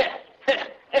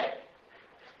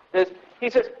 he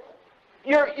says,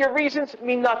 your reasons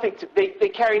mean nothing. They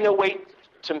carry no weight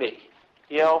to me.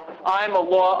 I'm a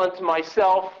law unto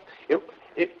myself.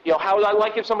 How would I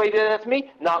like if somebody did that to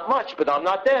me? Not much, but I'm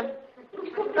not them.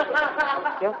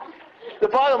 The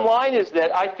bottom line is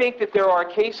that I think that there are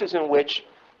cases in which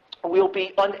we'll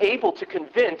be unable to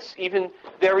convince even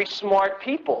very smart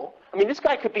people. I mean, this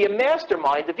guy could be a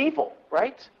mastermind of evil,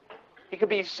 right? He could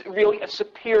be really a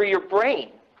superior brain,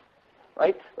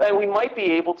 right? And we might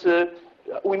be unable to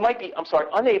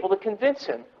convince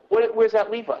him. Where does that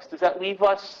leave us? Does that leave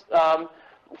us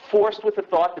forced with the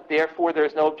thought that therefore there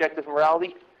is no objective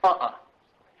morality?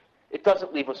 It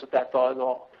doesn't leave us with that thought at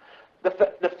all.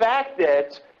 The fact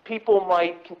that people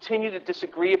might continue to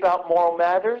disagree about moral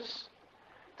matters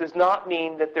does not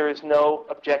mean that there is no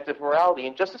objective morality.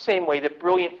 In just the same way that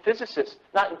brilliant physicists,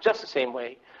 not in just the same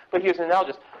way, but here's an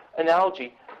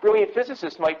analogy. Brilliant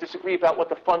physicists might disagree about what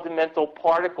the fundamental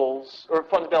particles or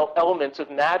fundamental elements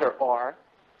of matter are.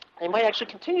 They might actually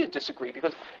continue to disagree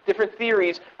because different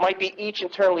theories might be each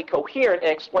internally coherent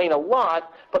and explain a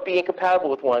lot, but be incompatible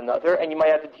with one another. And you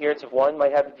might have adherence of one,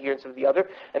 might have adherence of the other,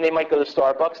 and they might go to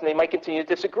Starbucks and they might continue to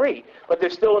disagree. But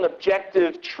there's still an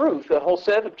objective truth, a whole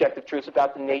set of objective truths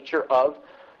about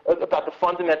about the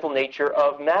fundamental nature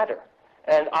of matter.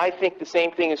 And I think the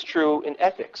same thing is true in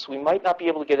ethics. We might not be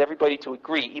able to get everybody to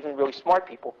agree, even really smart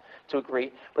people to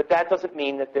agree, but that doesn't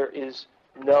mean that there is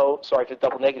sorry for the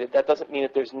double negative, that doesn't mean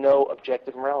that there's no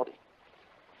objective morality.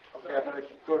 Okay, I'm going to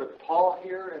go to Paul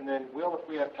here, and then Will if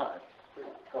we have time.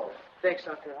 Go. Thanks,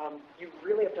 Doctor. You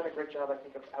really have done a great job, I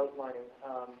think, of outlining.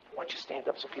 Why don't you stand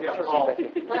up so people can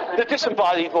see the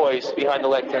disembodied voice behind the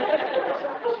lectern.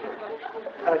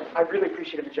 I really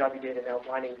appreciated the job you did in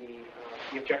outlining the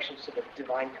objections to the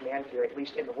divine command theory, at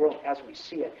least in the world as we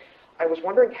see it. I was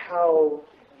wondering how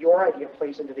your idea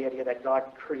plays into the idea that God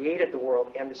created the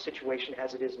world and the situation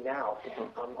as it is now.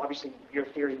 Obviously, your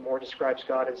theory more describes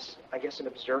God as, I guess, an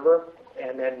observer,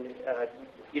 and then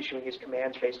issuing his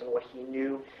commands based on what he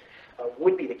knew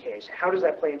would be the case. How does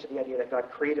that play into the idea that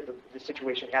God created the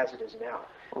situation as it is now?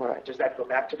 Right. Does that go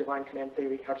back to divine command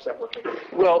theory? How does that work?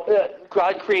 Well,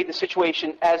 God created the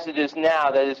situation as it is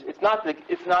now. That is, it's not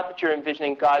that you're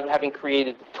envisioning God having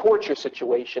created the torture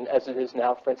situation as it is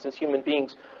now. For instance, human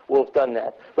beings will have done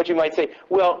that. But you might say,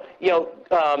 well,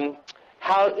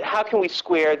 how can we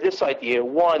square this idea?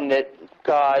 One, that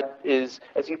God is,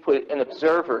 as you put it, an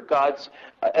observer. God's,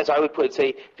 as I would put it,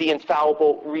 say, the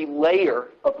infallible relayer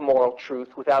of moral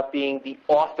truth without being the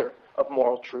author of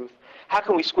moral truth. How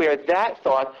can we square that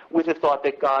thought with the thought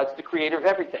that God's the creator of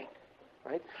everything?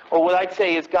 Right? Or what I'd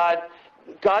say is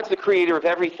God's the creator of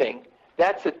everything.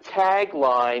 That's a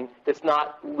tagline that's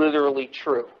not literally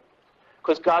true.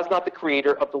 Because God's not the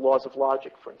creator of the laws of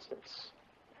logic, for instance.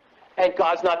 And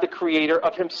God's not the creator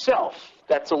of himself.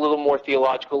 That's a little more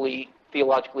theologically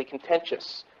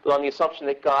contentious. But on the assumption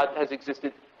that God has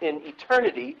existed in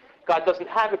eternity, God doesn't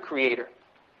have a creator.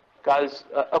 God is,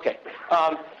 okay.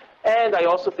 And I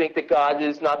also think that God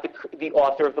is not the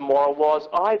author of the moral laws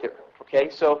either. Okay,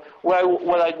 so what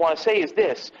I want to say is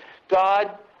this.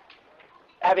 God,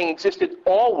 having existed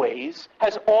always,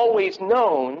 has always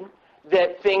known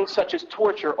that things such as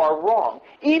torture are wrong,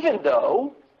 even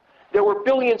though there were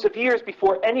billions of years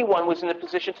before anyone was in a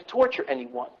position to torture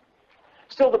anyone.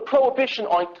 Still, the prohibition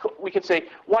on, we could say,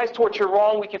 why is torture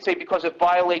wrong? We could say because it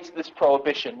violates this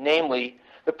prohibition, namely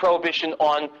the prohibition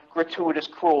on gratuitous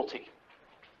cruelty.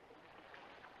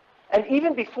 And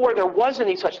even before there was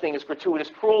any such thing as gratuitous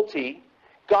cruelty,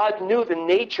 God knew the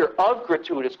nature of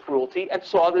gratuitous cruelty and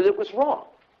saw that it was wrong.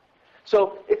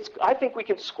 So I think we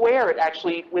can square it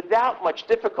actually without much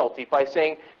difficulty by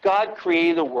saying God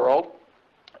created a world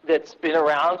that's been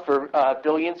around for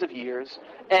billions of years,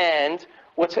 and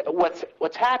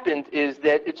what's happened is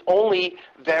that it's only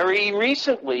very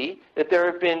recently that there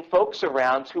have been folks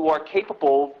around who are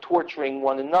capable of torturing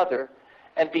one another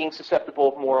and being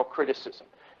susceptible of moral criticism.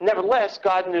 Nevertheless,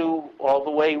 God knew all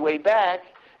the way back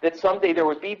that someday there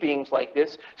would be beings like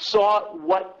this, saw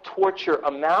what torture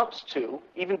amounts to,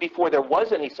 even before there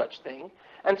was any such thing,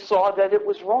 and saw that it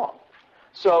was wrong.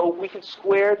 So we can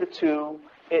square the two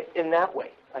in that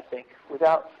way, I think,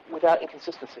 without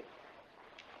inconsistency.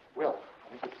 Will,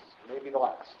 I think it's maybe the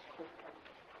last.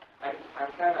 I'm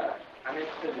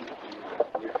interested in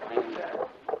your claim that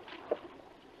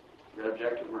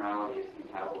objective morality is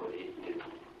compatible with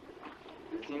atheism.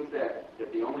 It seems that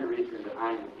the only reason that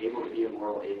I'm able to be a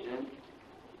moral agent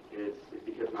is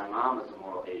because my mom is a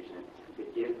moral agent.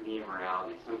 It gives me a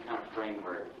morality, some kind of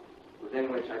framework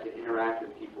within which I could interact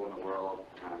with people in the world,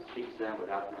 speak to them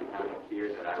without them having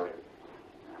fear that I would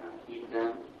eat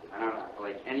them. I don't know,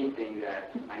 like anything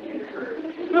that I needed her to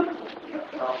do,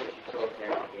 selfish,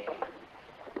 utilitarian gain.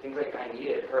 It seems like I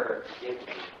needed her to give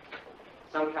me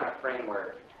some kind of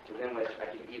framework within which I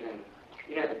could even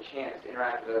have a chance to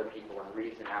interact with other people and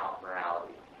reason out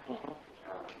morality.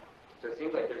 So it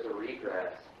seems like there's a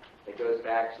regress that goes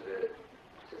back to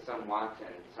some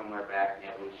wanton somewhere back in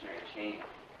the evolutionary chain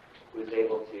who was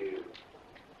able to,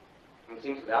 it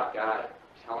seems without God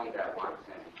telling that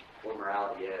wanton what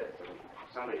morality is,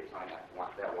 somebody telling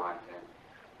that wanton,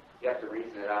 you have to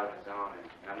reason it out on his own,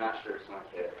 and I'm not sure someone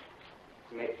could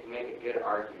make a good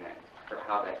argument for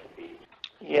how that could be.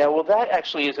 Yeah, well, that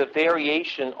actually is a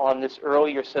variation on this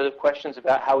earlier set of questions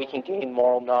about how we can gain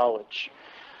moral knowledge,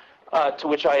 to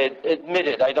which I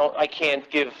admitted I don't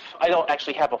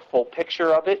actually have a full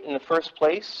picture of it in the first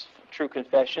place, true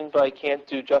confession, but I can't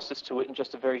do justice to it in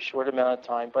just a very short amount of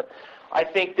time. But I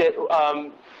think that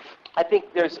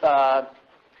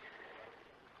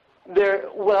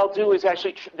what I'll do is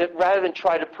actually that rather than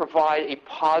try to provide a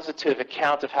positive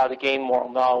account of how to gain moral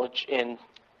knowledge in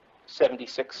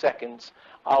 76 seconds,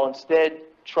 I'll instead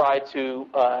try to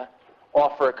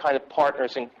offer a kind of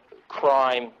partners in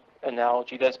crime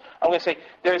analogy. I'm going to say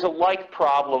there's a like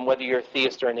problem whether you're a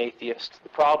theist or an atheist. The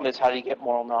problem is, how do you get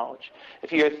moral knowledge?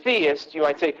 If you're a theist, you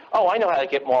might say, oh, I know how to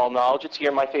get moral knowledge. It's here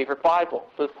in my favorite Bible.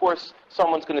 But of course,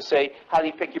 someone's going to say, how do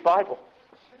you pick your Bible?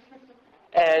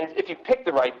 And if you pick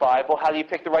the right Bible, how do you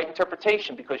pick the right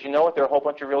interpretation? Because you know what? There are a whole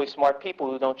bunch of really smart people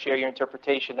who don't share your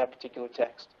interpretation of that particular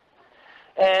text.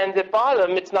 And at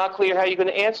bottom, it's not clear how you're going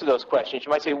to answer those questions.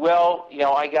 You might say, well,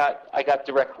 I got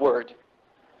direct word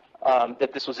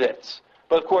that this was it.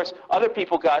 But of course, other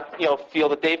people feel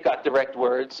that they've got direct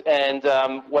words, and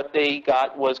what they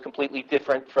got was completely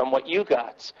different from what you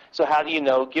got. So how do you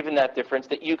know, given that difference,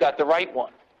 that you got the right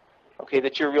one? Okay,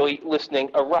 that you're really listening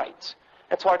aright.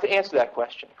 It's hard to answer that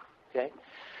question. Okay,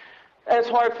 and it's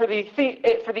hard for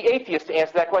the atheist to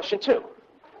answer that question too.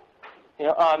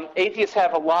 Atheists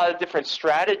have a lot of different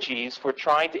strategies for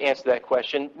trying to answer that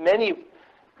question, many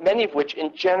of which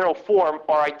in general form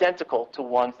are identical to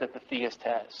ones that the theist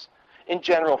has. In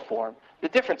general form. The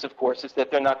difference, of course, is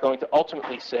that they're not going to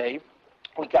ultimately say,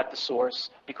 we got the source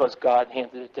because God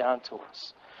handed it down to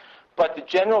us. But the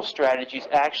general strategies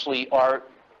actually are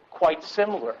quite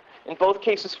similar. In both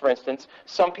cases, for instance,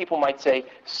 some people might say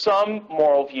some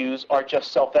moral views are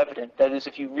just self-evident. That is,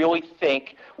 if you really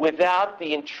think without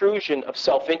the intrusion of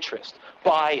self-interest,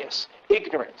 bias,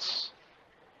 ignorance,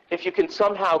 if you can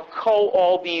somehow cull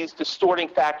all these distorting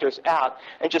factors out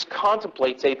and just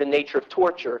contemplate, say, the nature of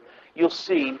torture, you'll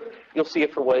see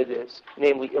it for what it is,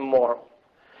 namely immoral.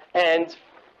 And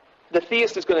the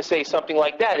theist is going to say something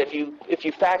like that. If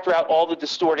you factor out all the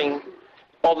distorting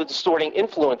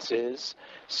influences,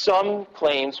 some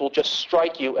claims will just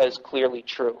strike you as clearly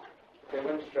true. They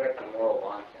wouldn't strike the moral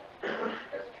wanton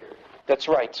as true. That's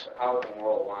right. So how would the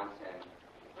moral wanton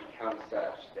become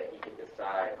such that he could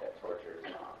decide that torture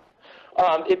is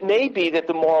wrong? It may be that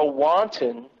the moral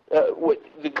wanton, the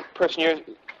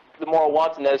moral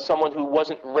wanton, that is someone who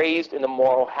wasn't raised in a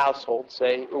moral household,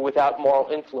 say, or without moral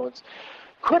influence,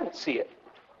 couldn't see it.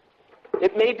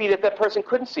 It may be that person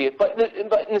couldn't see it, but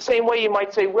in the same way you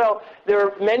might say, well, there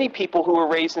are many people who were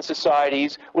raised in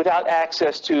societies without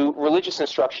access to religious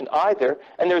instruction either,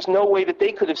 and there's no way that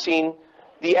they could have seen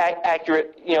the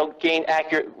gain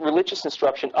accurate religious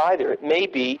instruction either. It may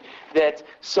be that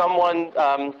someone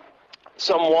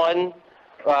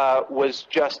was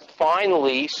just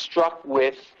finally struck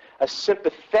with a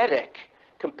sympathetic,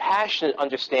 compassionate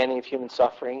understanding of human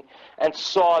suffering and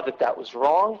saw that that was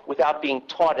wrong without being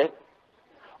taught it.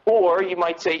 Or you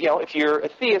might say, if you're a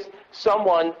theist,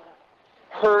 someone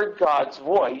heard God's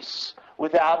voice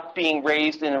without being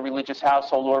raised in a religious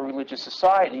household or a religious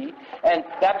society, and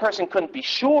that person couldn't be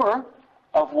sure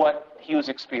of what he was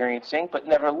experiencing, but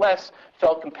nevertheless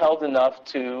felt compelled enough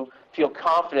to feel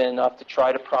confident enough to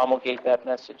try to promulgate that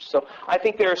message. So I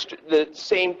think there are the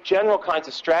same general kinds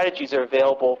of strategies are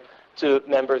available to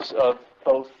members of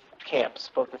both camps,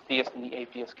 both the theist and the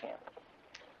atheist camp.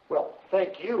 Well,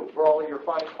 thank you for all of your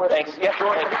fine questions. Thanks. Yeah,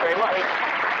 thank you very much.